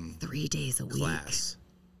 a.m. 3 days a week class.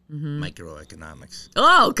 Microeconomics.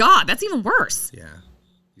 Oh God, that's even worse. Yeah.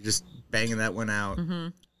 You're just banging that one out.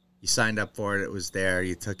 You signed up for it. It was there.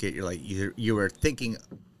 You took it. You're like, you were thinking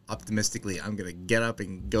optimistically, I'm going to get up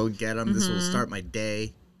and go get them. This will start my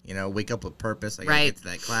day. You know, wake up with purpose. I got to get to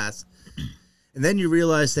that class. And then you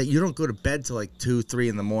realize that you don't go to bed till like 2, 3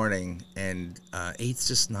 in the morning, and 8's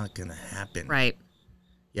just not going to happen. Right.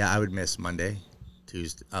 Yeah, I would miss Monday,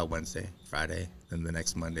 Tuesday, Wednesday, Friday, then the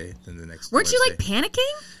next Monday, then the next Weren't Wednesday. you like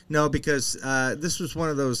panicking? No, because this was one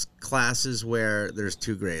of those classes where there's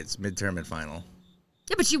 2 grades, midterm and final.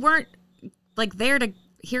 Yeah, but you weren't like there to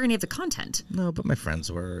hear any of the content. No, but my friends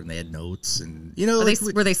were, and they had notes, and you know, like,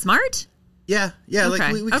 were they smart? Yeah.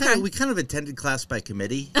 Okay. Like we kind of attended class by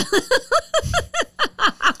committee.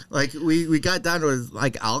 Like we got down to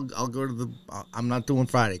like I'll go to I'm not doing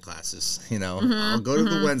Friday classes, you know. I'll go to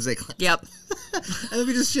the Wednesday class. Yep. And then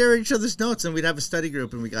we just share each other's notes, and we'd have a study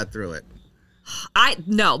group, and we got through it.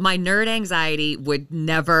 No, my nerd anxiety would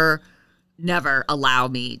never allow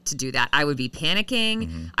me to do that. I would be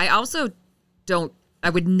panicking. I also I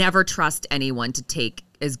would never trust anyone to take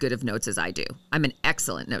as good of notes as I do. I'm an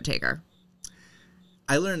excellent note taker.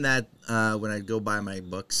 I learned that when I'd go buy my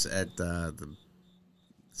books at the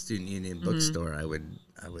Student Union bookstore. I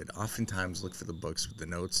would oftentimes look for the books with the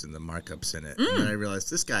notes and the markups in it. And then I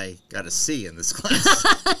realized this guy got a C in this class.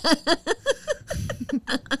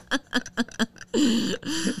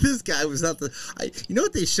 This guy was not you know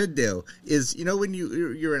what they should do is, when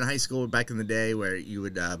you're in high school back in the day where you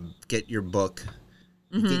would get your book,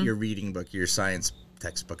 get your reading book, your science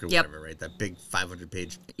textbook or whatever, right? That big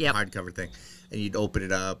 500-page hardcover thing. And you'd open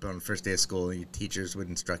it up on the first day of school, and your teachers would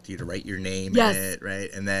instruct you to write your name in it, right?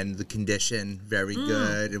 And then the condition, very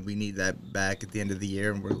good, and we need that back at the end of the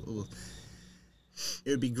year. And it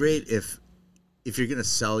would be great if you're going to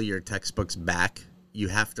sell your textbooks back, you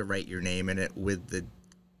have to write your name in it with the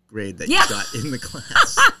grade that you got in the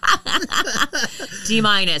class. D-.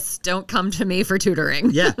 Don't come to me for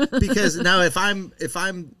tutoring. Yeah, because now if I'm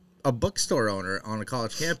a bookstore owner on a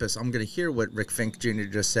college campus, I'm going to hear what Rick Fink Jr.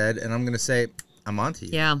 just said, and I'm going to say, I'm on to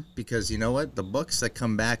you. Yeah. Because you know what? The books that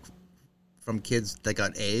come back from kids that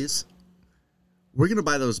got A's, we're going to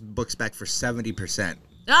buy those books back for 70%.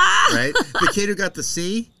 Right? The kid who got the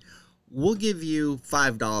C, we'll give you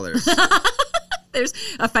 $5. There's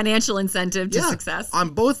a financial incentive to success. On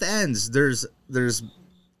both ends, there's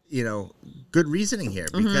good reasoning here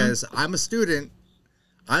because I'm a student.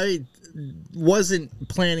 I wasn't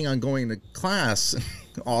planning on going to class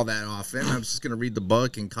all that often. I was just going to read the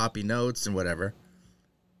book and copy notes and whatever.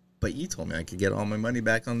 But you told me I could get all my money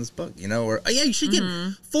back on this book, or you should get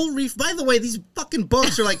full refund. By the way, these fucking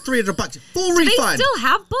books are like $300. Full refund. They still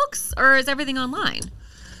have books, or is everything online?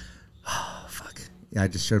 Oh, fuck. Yeah, I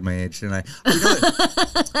just showed my age, didn't I?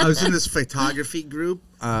 I was in this photography group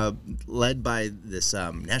led by this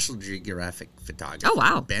National Geographic photographer. Oh,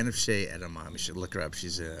 wow. Banafsheh Edamam. You should look her up.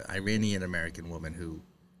 She's an Iranian-American woman who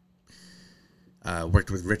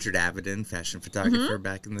worked with Richard Avedon, fashion photographer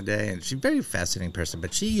back in the day. And she's a very fascinating person.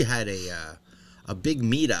 But she had a big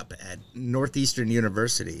meetup at Northeastern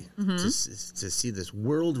University to see this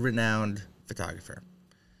world-renowned photographer.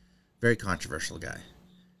 Very controversial guy.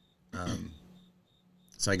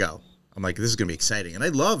 So I go. I'm like, this is going to be exciting. And I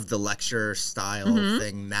love the lecture style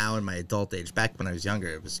thing now in my adult age. Back when I was younger,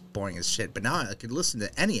 it was boring as shit. But now I could listen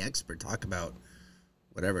to any expert talk about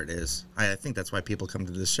whatever it is. I think that's why people come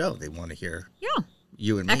to this show. They want to hear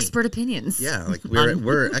you and me. Expert opinions. Yeah, like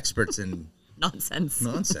we're experts in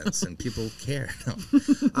nonsense, and people care.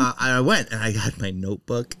 I went, and I got my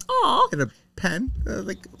notebook and a pen,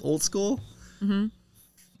 like old school.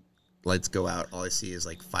 Lights go out. All I see is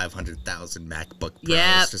like 500,000 MacBook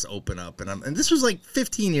Pros just open up, and this was like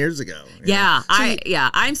 15 years ago.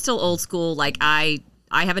 I'm still old school. Like I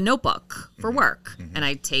have a notebook for work, and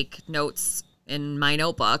I take notes in my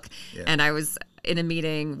notebook. Yeah. And I was in a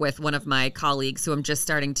meeting with one of my colleagues who I'm just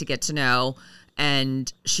starting to get to know,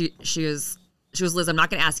 and she was, Liz, I'm not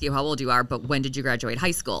going to ask you how old you are, but when did you graduate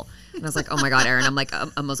high school? And I was like, oh my God, Erin. I'm like,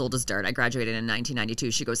 I'm as old as dirt. I graduated in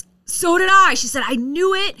 1992. She goes, so did I. She said, I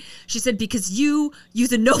knew it. She said, because you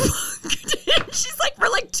use a notebook. She's like, we're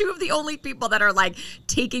like two of the only people that are like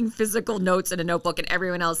taking physical notes in a notebook, and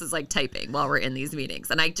everyone else is like typing while we're in these meetings.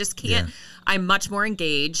 And I just can't, I'm much more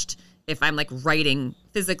engaged if I'm like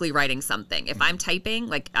physically writing something. If I'm typing,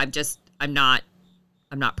 like I'm not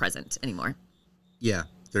present anymore. Yeah.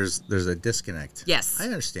 There's a disconnect. Yes. I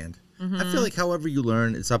understand. I feel like however you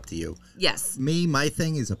learn, it's up to you. Yes. My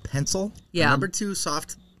thing is a pencil. Yeah. Number 2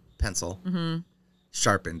 soft pencil.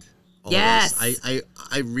 Sharpened. Always. Yes.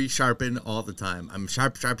 I resharpen all the time. I'm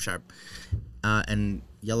sharp. And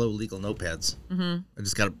yellow legal notepads. I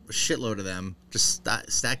just got a shitload of them, just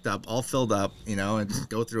stacked up, all filled up, and just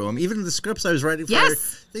go through them. Even the scripts I was writing for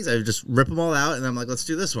things, I would just rip them all out, and I'm like, let's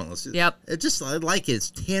do this one. Let's do. Yep. I like it.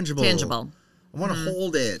 It's tangible. I want to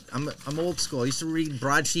hold it. I'm old school. I used to read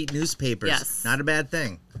broadsheet newspapers. Yes. Not a bad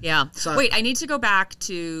thing. Yeah. So, wait, I need to go back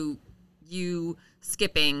to you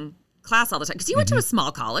skipping class all the time. Because you went to a small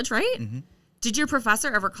college, right? Did your professor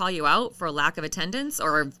ever call you out for lack of attendance,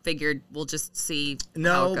 or figured we'll just see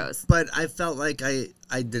how it goes? But I felt like I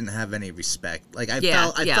didn't have any respect. Like I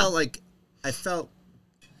felt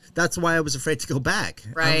that's why I was afraid to go back.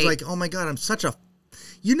 Right. I was like, oh my God, I'm such a,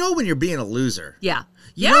 when you're being a loser. Yeah.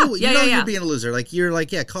 You know you're being a loser. Like you're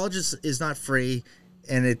like, college is not free,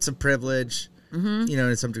 and it's a privilege.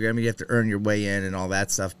 In some degree, I mean, you have to earn your way in and all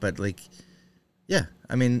that stuff. But like,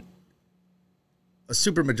 I mean, a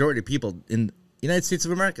super majority of people in the United States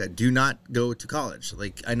of America do not go to college.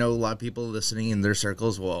 Like I know a lot of people listening in their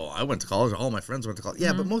circles. Well, I went to college. All my friends went to college.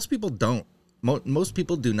 Yeah, but most people don't. Most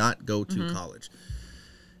people do not go to college.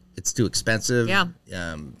 It's too expensive. Yeah.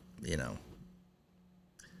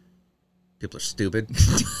 People are stupid.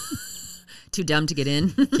 Too dumb to get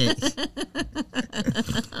in.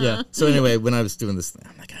 Yeah. So anyway, when I was doing this,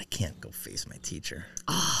 I'm like, I can't go face my teacher.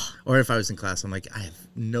 Oh. Or if I was in class, I'm like, I have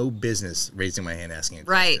no business raising my hand asking a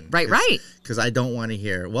question. Right. Because I don't want to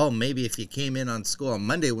hear, well, maybe if you came in on school on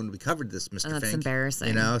Monday when we covered this, Mr. Fink. That's embarrassing.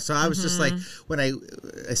 You know? So I was just like, when I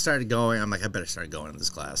started going, I'm like, I better start going to this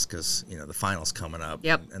class because, you know, the final's coming up.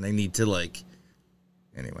 Yep. And I need to like,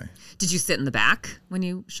 anyway. Did you sit in the back when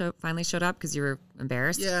you finally showed up because you were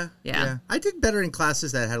embarrassed? Yeah. I did better in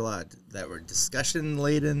classes that had a lot that were discussion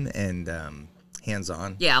laden and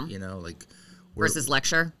hands-on. Yeah. You know, like. Versus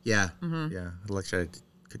lecture? Yeah. Yeah. Lecture, I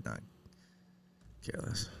could not care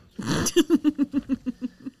less.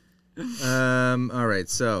 All right.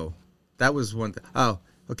 So that was one thing. Oh,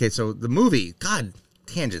 okay. So the movie, God,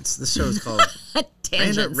 tangents. This show is called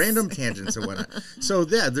Random Tangents or whatnot. So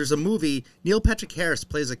yeah, there's a movie. Neil Patrick Harris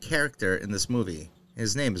plays a character in this movie.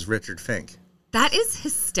 His name is Richard Fink. That is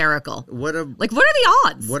hysterical. What are the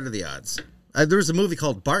odds? What are the odds? There was a movie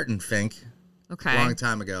called Barton Fink. Okay. A long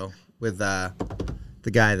time ago with the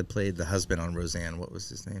guy that played the husband on Roseanne. What was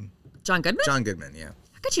his name? John Goodman? John Goodman, yeah.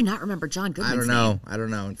 How could you not remember John Goodman's I name? don't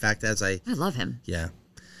know. In fact, I love him. Yeah.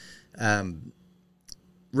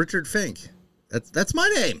 Richard Fink. That's my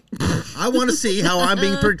name. I want to see how I'm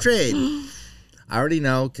being portrayed. I already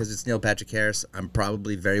know because it's Neil Patrick Harris. I'm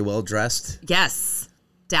probably very well dressed. Yes.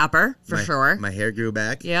 Dapper, for sure. My hair grew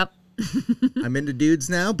back. Yep. I'm into dudes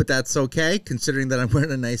now, but that's okay considering that I'm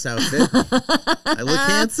wearing a nice outfit. I look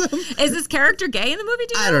handsome. Is this character gay in the movie,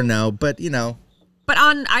 do you know? I don't know, but you know. But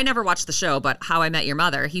I never watched the show, but How I Met Your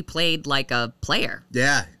Mother, he played like a player.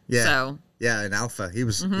 Yeah. So. Yeah, an alpha. He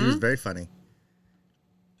was very funny.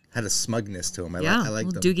 Had a smugness to him. I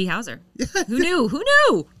liked him. Doogie Howser. Yeah. Who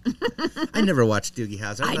knew? I never watched Doogie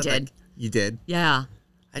Howser. I did. You did? Yeah.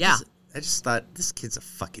 I just thought, this kid's a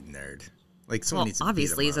fucking nerd. Like, someone needs to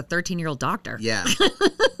obviously, he's a 13-year-old doctor. Yeah.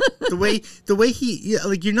 the way he,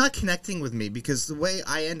 like, you're not connecting with me because the way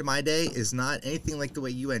I end my day is not anything like the way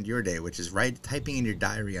you end your day, which is typing in your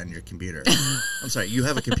diary on your computer. I'm sorry, you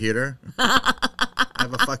have a computer? I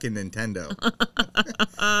have a fucking Nintendo.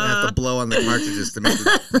 I have to blow on the cartridges to make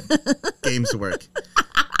the games work.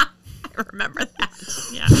 I remember that.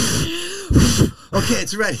 Yeah. Okay,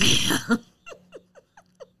 it's ready.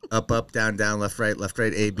 Up, down, left, right,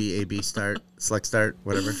 A, B, start, select start,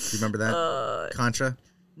 whatever. Do you remember that? Contra?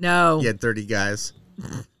 No. You had 30 guys.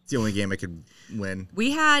 It's the only game I could win.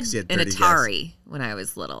 We had an Atari when I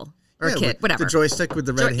was little. Or a kid, whatever. The joystick with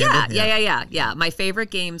the red handle? Yeah. My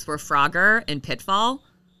favorite games were Frogger and Pitfall.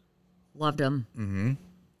 Loved them. Mm-hmm.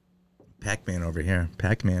 Pac-Man over here.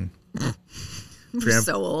 Pac-Man. You're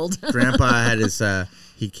so old. Grandpa had his,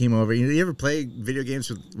 he came over. You ever play video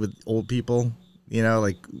games with old people? You know,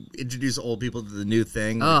 like introduce old people to the new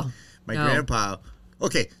thing. Oh, my grandpa.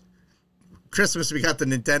 Okay, Christmas we got the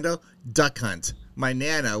Nintendo Duck Hunt. My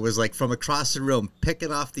Nana was like from across the room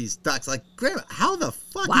picking off these ducks. Like, Grandma, how the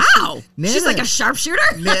fuck? Wow, she's like a sharpshooter.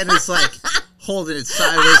 Nana's like holding it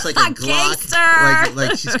sideways like a Glock.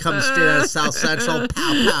 Like she's coming straight out of South Central.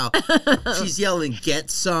 Pow pow. She's yelling,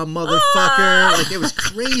 "Get some, motherfucker!" Like it was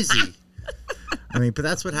crazy. I mean, but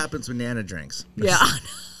that's what happens when Nana drinks. Yeah.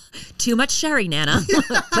 Too much sherry, Nana.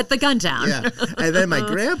 Put the gun down. Yeah. And then my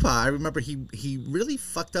grandpa, I remember he really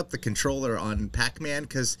fucked up the controller on Pac-Man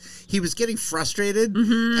because he was getting frustrated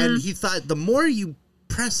and he thought the more you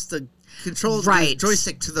press the the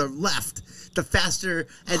joystick to the left, the faster.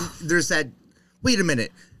 And there's that, wait a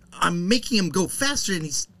minute, I'm making him go faster and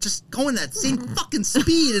he's just going that same fucking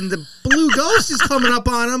speed and the blue ghost is coming up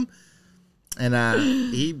on him. And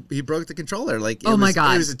he broke the controller. Like my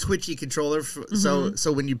God. It was a twitchy controller.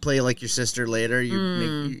 So when you play like your sister later,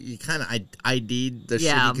 you kind of ID'd the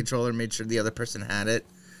shitty controller, made sure the other person had it.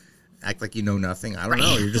 Act like you know nothing. I don't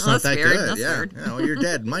know. You're just not that weird. good. That's weird. Yeah. You're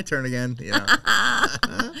dead. My turn again. Yeah.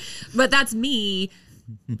 But that's me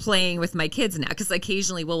playing with my kids now because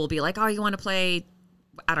occasionally we'll be like, "Oh, you want to play?"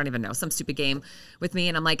 I don't even know, some stupid game with me,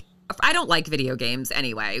 and I'm like, I don't like video games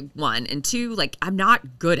anyway, one. And two, like, I'm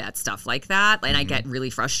not good at stuff like that. And I get really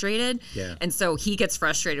frustrated. Yeah. And so he gets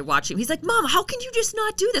frustrated watching. He's like, Mom, how can you just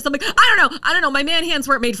not do this? I'm like, I don't know. My man hands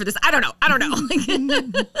weren't made for this. I don't know.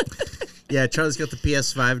 Yeah, Charlie's got the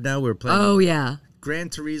PS5 now. We're playing. Oh, yeah. Gran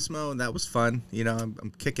Turismo, and that was fun. You know,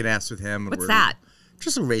 I'm kicking ass with him. What's that?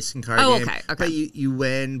 Just a racing car game. Okay. But you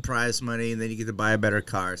win prize money, and then you get to buy a better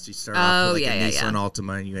car. So you start off with a Nissan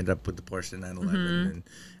Altima, and you end up with the Porsche 911,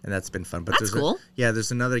 and that's been fun. But that's cool.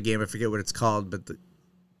 There's another game. I forget what it's called, but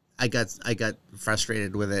I got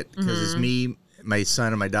frustrated with it because it's me, my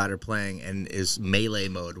son and my daughter playing, and is melee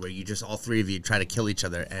mode where you just all three of you try to kill each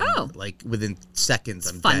other, and like within seconds,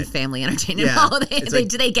 I'm fun dead. family entertainment. Yeah.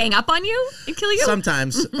 Do they gang up on you and kill you?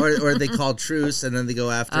 Sometimes, or they call truce, and then they go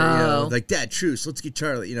after like Dad, truce, let's get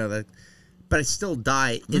Charlie. But I still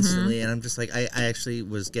die instantly, and I'm just like I actually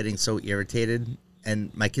was getting so irritated.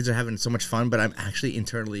 And my kids are having so much fun, but I'm actually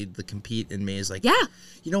internally, the compete in me is like,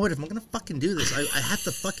 you know what? If I'm gonna fucking do this, I have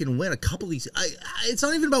to fucking win a couple of these. It's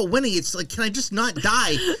not even about winning. It's like, can I just not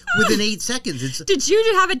die within 8 seconds? Did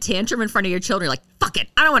you have a tantrum in front of your children? You're like, fuck it,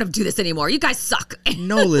 I don't want to do this anymore. You guys suck.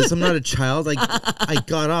 No, Liz, I'm not a child. I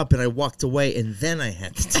got up and I walked away, and then I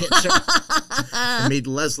had the tantrum. I made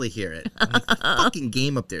Leslie hear it. I'm like, the fucking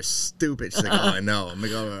game up there, stupid. She's like, oh, I know. I'm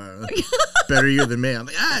like, oh, better you than me. I'm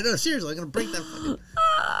like, no, seriously, I'm gonna break that fucking.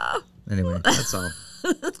 Anyway, that's all.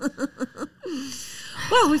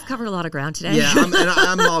 Well, we've covered a lot of ground today. Yeah,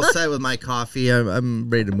 I'm all set with my coffee. I'm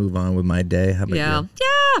ready to move on with my day. How about you? Yeah,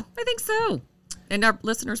 I think so. And our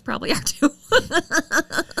listeners probably are too.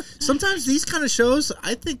 Sometimes these kind of shows,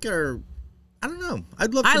 I think, are, I don't know.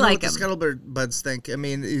 I'd love to know what the Scuttlebuds think. I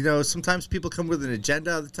mean, sometimes people come with an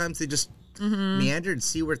agenda. Other times they just meander and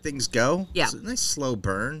see where things go. Yeah. It's a nice slow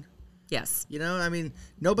burn. Yes. I mean,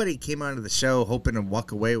 nobody came onto the show hoping to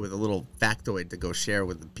walk away with a little factoid to go share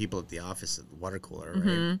with the people at the office at the water cooler,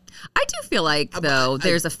 right? I do feel like, though,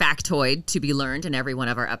 there's a factoid to be learned in every one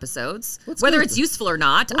of our episodes. Whether it's useful or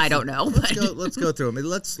not, I don't know. Let's go through them. I mean,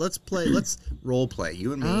 let's play. Let's role play.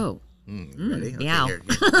 You and me. Oh. Ready? Okay, yeah. Here,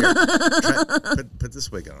 put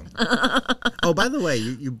this wig on. Oh, by the way,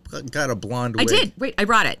 you got a blonde wig. I did. Wait, I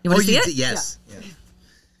brought it. You want to see it? Yes. Yeah.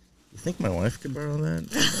 You think my wife could borrow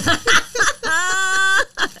that?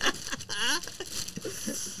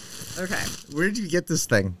 Okay. Where did you get this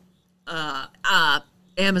thing?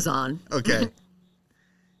 Amazon. Okay.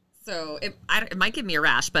 So it might give me a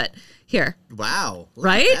rash, but here. Wow. Look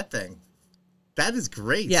Right? at that thing. That is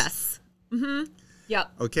great. Yes.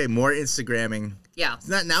 Yep. Okay, more Instagramming. Yeah.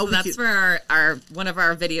 Now that's for our one of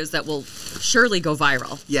our videos that will surely go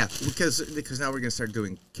viral. Yeah, because now we're gonna start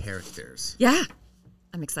doing characters. Yeah.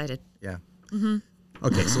 I'm excited. Yeah.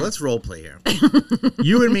 Okay, so let's role play here.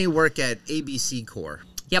 You and me work at ABC Corp.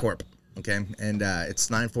 Okay, and it's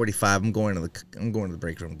 9:45. I'm going to the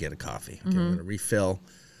break room to get a coffee. Okay, I'm gonna refill.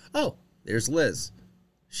 Oh, there's Liz.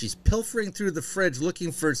 She's pilfering through the fridge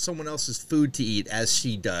looking for someone else's food to eat, as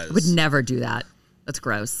she does. I would never do that. That's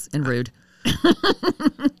gross and rude.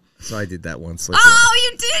 So I did that once.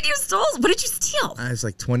 You did. You stole. What did you steal? I was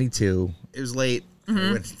like 22. It was late. I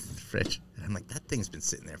went to the fridge, and I'm like, that thing's been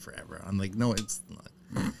sitting there forever. I'm like, no, it's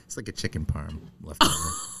not. It's like a chicken parm left over.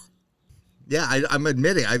 Yeah, I'm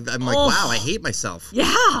admitting. I'm like, wow, I hate myself.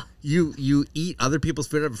 Yeah. You eat other people's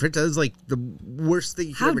food out of the fridge. That is like the worst thing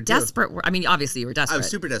you could ever do. How desperate I mean, obviously you were desperate. I was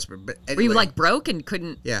super desperate. But anyway, were you like broke and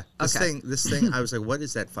couldn't? Yeah. This thing, I was like, what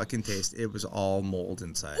is that fucking taste? It was all mold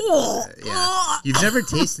inside. Yeah. You've never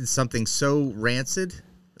tasted something so rancid?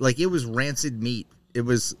 Like, it was rancid meat. It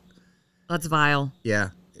was. That's vile. Yeah.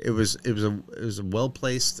 It was a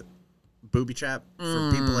well-placed booby trap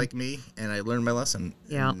for people like me, and I learned my lesson.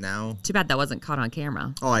 Yeah. And now. Too bad that wasn't caught on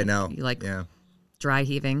camera. Oh, I know. You like yeah. dry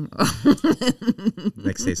heaving.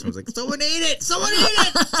 Next day, someone's like, "Someone ate it! Someone ate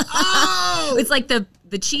it! Oh!" It's like the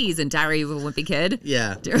cheese in Diary of a Wimpy Kid.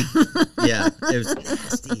 Yeah. Yeah. It was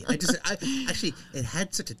nasty. Actually, it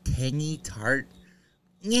had such a tangy, tart.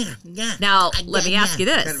 Yeah. Now, let me ask you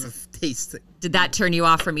this. Kind of a taste. Did that turn you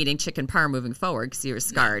off from eating chicken parm moving forward because you were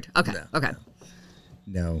scarred? Okay. Okay.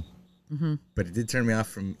 No. But it did turn me off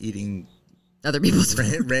from eating other people's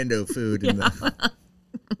rando food.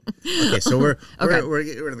 Okay, so we're in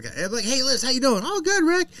the guy. I'm like, hey, Liz, how you doing? Oh, good,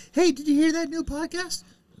 Rick. Hey, did you hear that new podcast?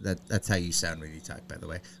 That's how you sound when you talk, by the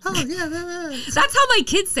way. Oh, yeah. That's how my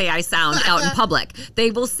kids say I sound out in public.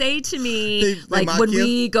 They will say to me, they like, when you?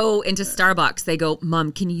 we go into Starbucks, they go,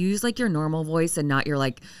 Mom, can you use, like, your normal voice and not your,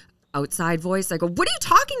 like, outside voice? I go, what are you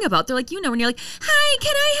talking about? They're like, when you're like, hi,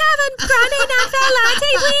 can I have a grande non-fat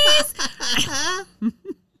latte,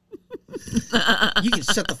 please? You can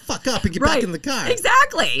shut the fuck up and get back in the car.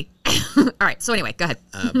 Exactly. All right. So anyway, go ahead.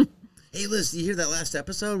 Hey, Liz, did you hear that last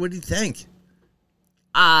episode? What do you think?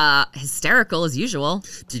 Hysterical as usual.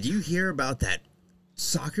 Did you hear about that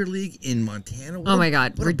soccer league in Montana? Oh my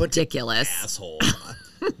God, what ridiculous. A bunch of assholes.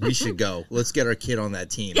 We should go. Let's get our kid on that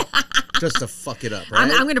team. Just to fuck it up,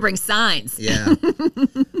 right? I'm going to bring signs. Yeah.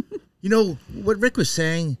 You know, what Rick was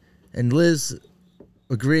saying and Liz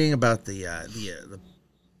agreeing about the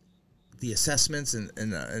assessments and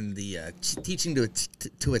the teaching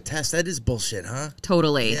to a test, that is bullshit, huh?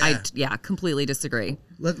 Totally. Yeah. I completely disagree.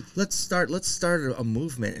 Let's start a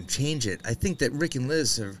movement and change it. I think that Rick and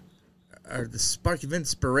Liz are the spark of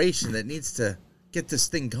inspiration that needs to get this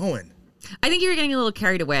thing going. I think you're getting a little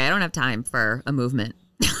carried away. I don't have time for a movement.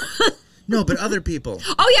 No, but other people.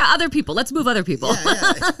 Oh, yeah, other people. Let's move other people.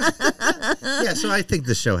 Yeah, so I think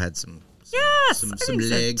the show had some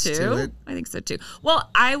legs to it. I think so, too. Well,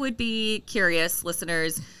 I would be curious,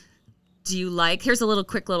 listeners, do you like, here's a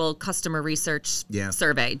quick little customer research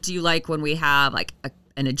survey. Do you like when we have like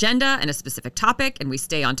an agenda and a specific topic and we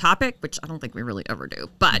stay on topic, which I don't think we really ever do,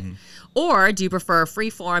 but, or do you prefer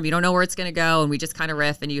free form? You don't know where it's going to go and we just kind of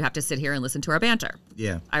riff and you have to sit here and listen to our banter.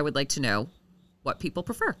 Yeah. I would like to know what people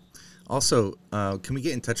prefer. Also, can we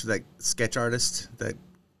get in touch with that sketch artist that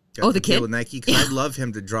got the kid with Nike? Because I'd love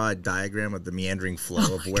him to draw a diagram of the meandering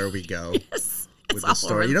flow of where we go. Yes. With the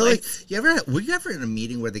story. You know, like, were you ever in a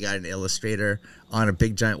meeting where they got an illustrator on a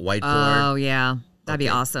big giant whiteboard? Oh, yeah. That'd be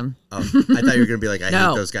awesome. Oh, I thought you were going to be like, I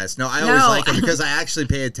hate those guys. No, I always like them because I actually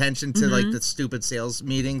pay attention to like the stupid sales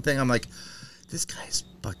meeting thing. I'm like, this guy's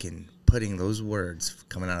fucking putting those words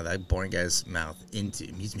coming out of that boring guy's mouth into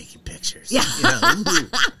him. He's making pictures. Yeah. You know?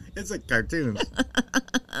 It's like cartoons.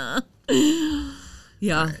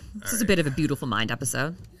 Yeah. This is a bit of a Beautiful Mind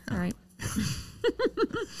episode. All right.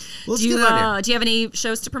 Well, do you have any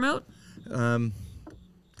shows to promote? I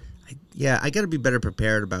got to be better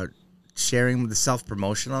prepared about sharing the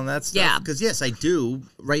self-promotion on that stuff. Yeah. Because, yes, I do,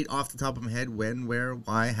 right off the top of my head, when, where,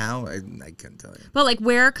 why, how, I couldn't tell you. But, like,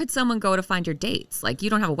 where could someone go to find your dates? Like, you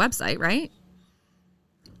don't have a website, right?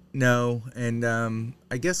 No, and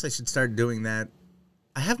I guess I should start doing that.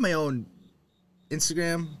 I have my own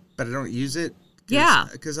Instagram, but I don't use it.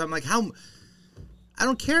 Because I'm like, I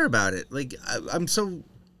don't care about it. Like,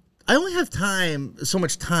 I only have so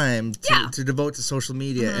much time to devote to social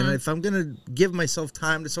media. And if I'm going to give myself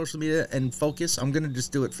time to social media and focus, I'm going to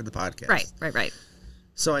just do it for the podcast. Right.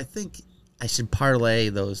 So I think I should parlay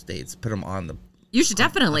those dates, put them on the... You should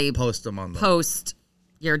definitely post them on the... Post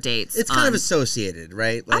your dates. It's kind of associated,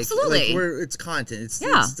 right? Like, absolutely. Like it's content. It's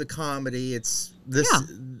the comedy. It's this.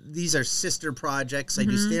 These are sister projects. I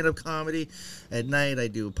do stand-up comedy at night. I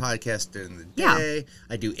do a podcast during the day.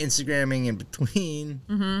 I do Instagramming in between.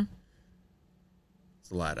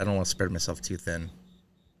 It's a lot. I don't want to spread myself too thin.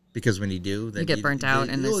 Because when you do, then you get burnt out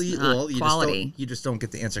and it's quality. You just don't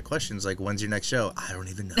get to answer questions like, when's your next show? I don't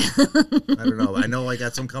even know. I don't know. I know I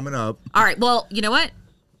got some coming up. All right. Well, you know what?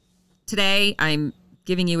 Today, I'm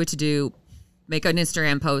giving you what to do. Make an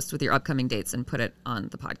Instagram post with your upcoming dates and put it on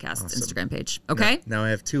the podcast Instagram page. Okay? Now I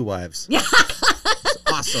have 2 wives. Yeah.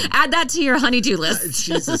 Awesome. Add that to your honey-do list.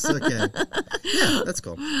 Jesus, okay. Yeah, that's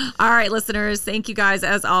cool. All right, listeners, thank you guys,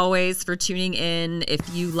 as always, for tuning in. If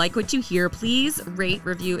you like what you hear, please rate,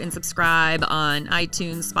 review, and subscribe on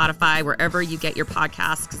iTunes, Spotify, wherever you get your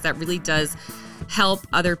podcasts, because that really does help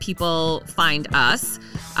other people find us.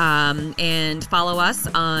 And follow us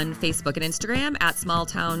on Facebook and Instagram at Small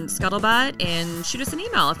Town Scuttlebutt, and shoot us an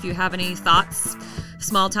email if you have any thoughts,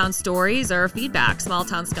 small town stories, or feedback.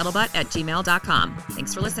 smalltownscuttlebutt@gmail.com.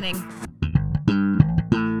 Thanks for listening.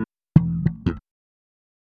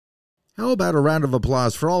 How about a round of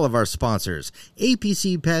applause for all of our sponsors?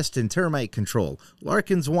 APC Pest and Termite Control,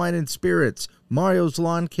 Larkin's Wine and Spirits, Mario's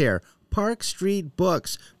Lawn Care, Park Street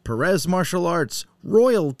Books, Perez Martial Arts,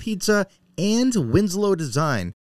 Royal Pizza, and Winslow Design.